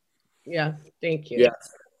 yeah. Thank you. Yeah,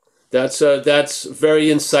 that's very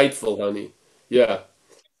insightful, honey. Yeah.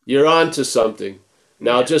 You're on to something.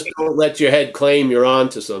 Now just don't let your head claim you're on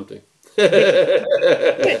to something.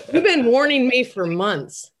 You've been warning me for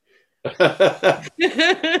months. All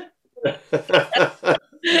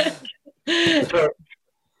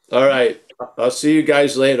right. I'll see you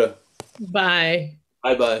guys later. Bye.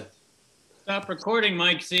 Bye-bye. Stop recording,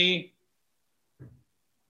 Mike C.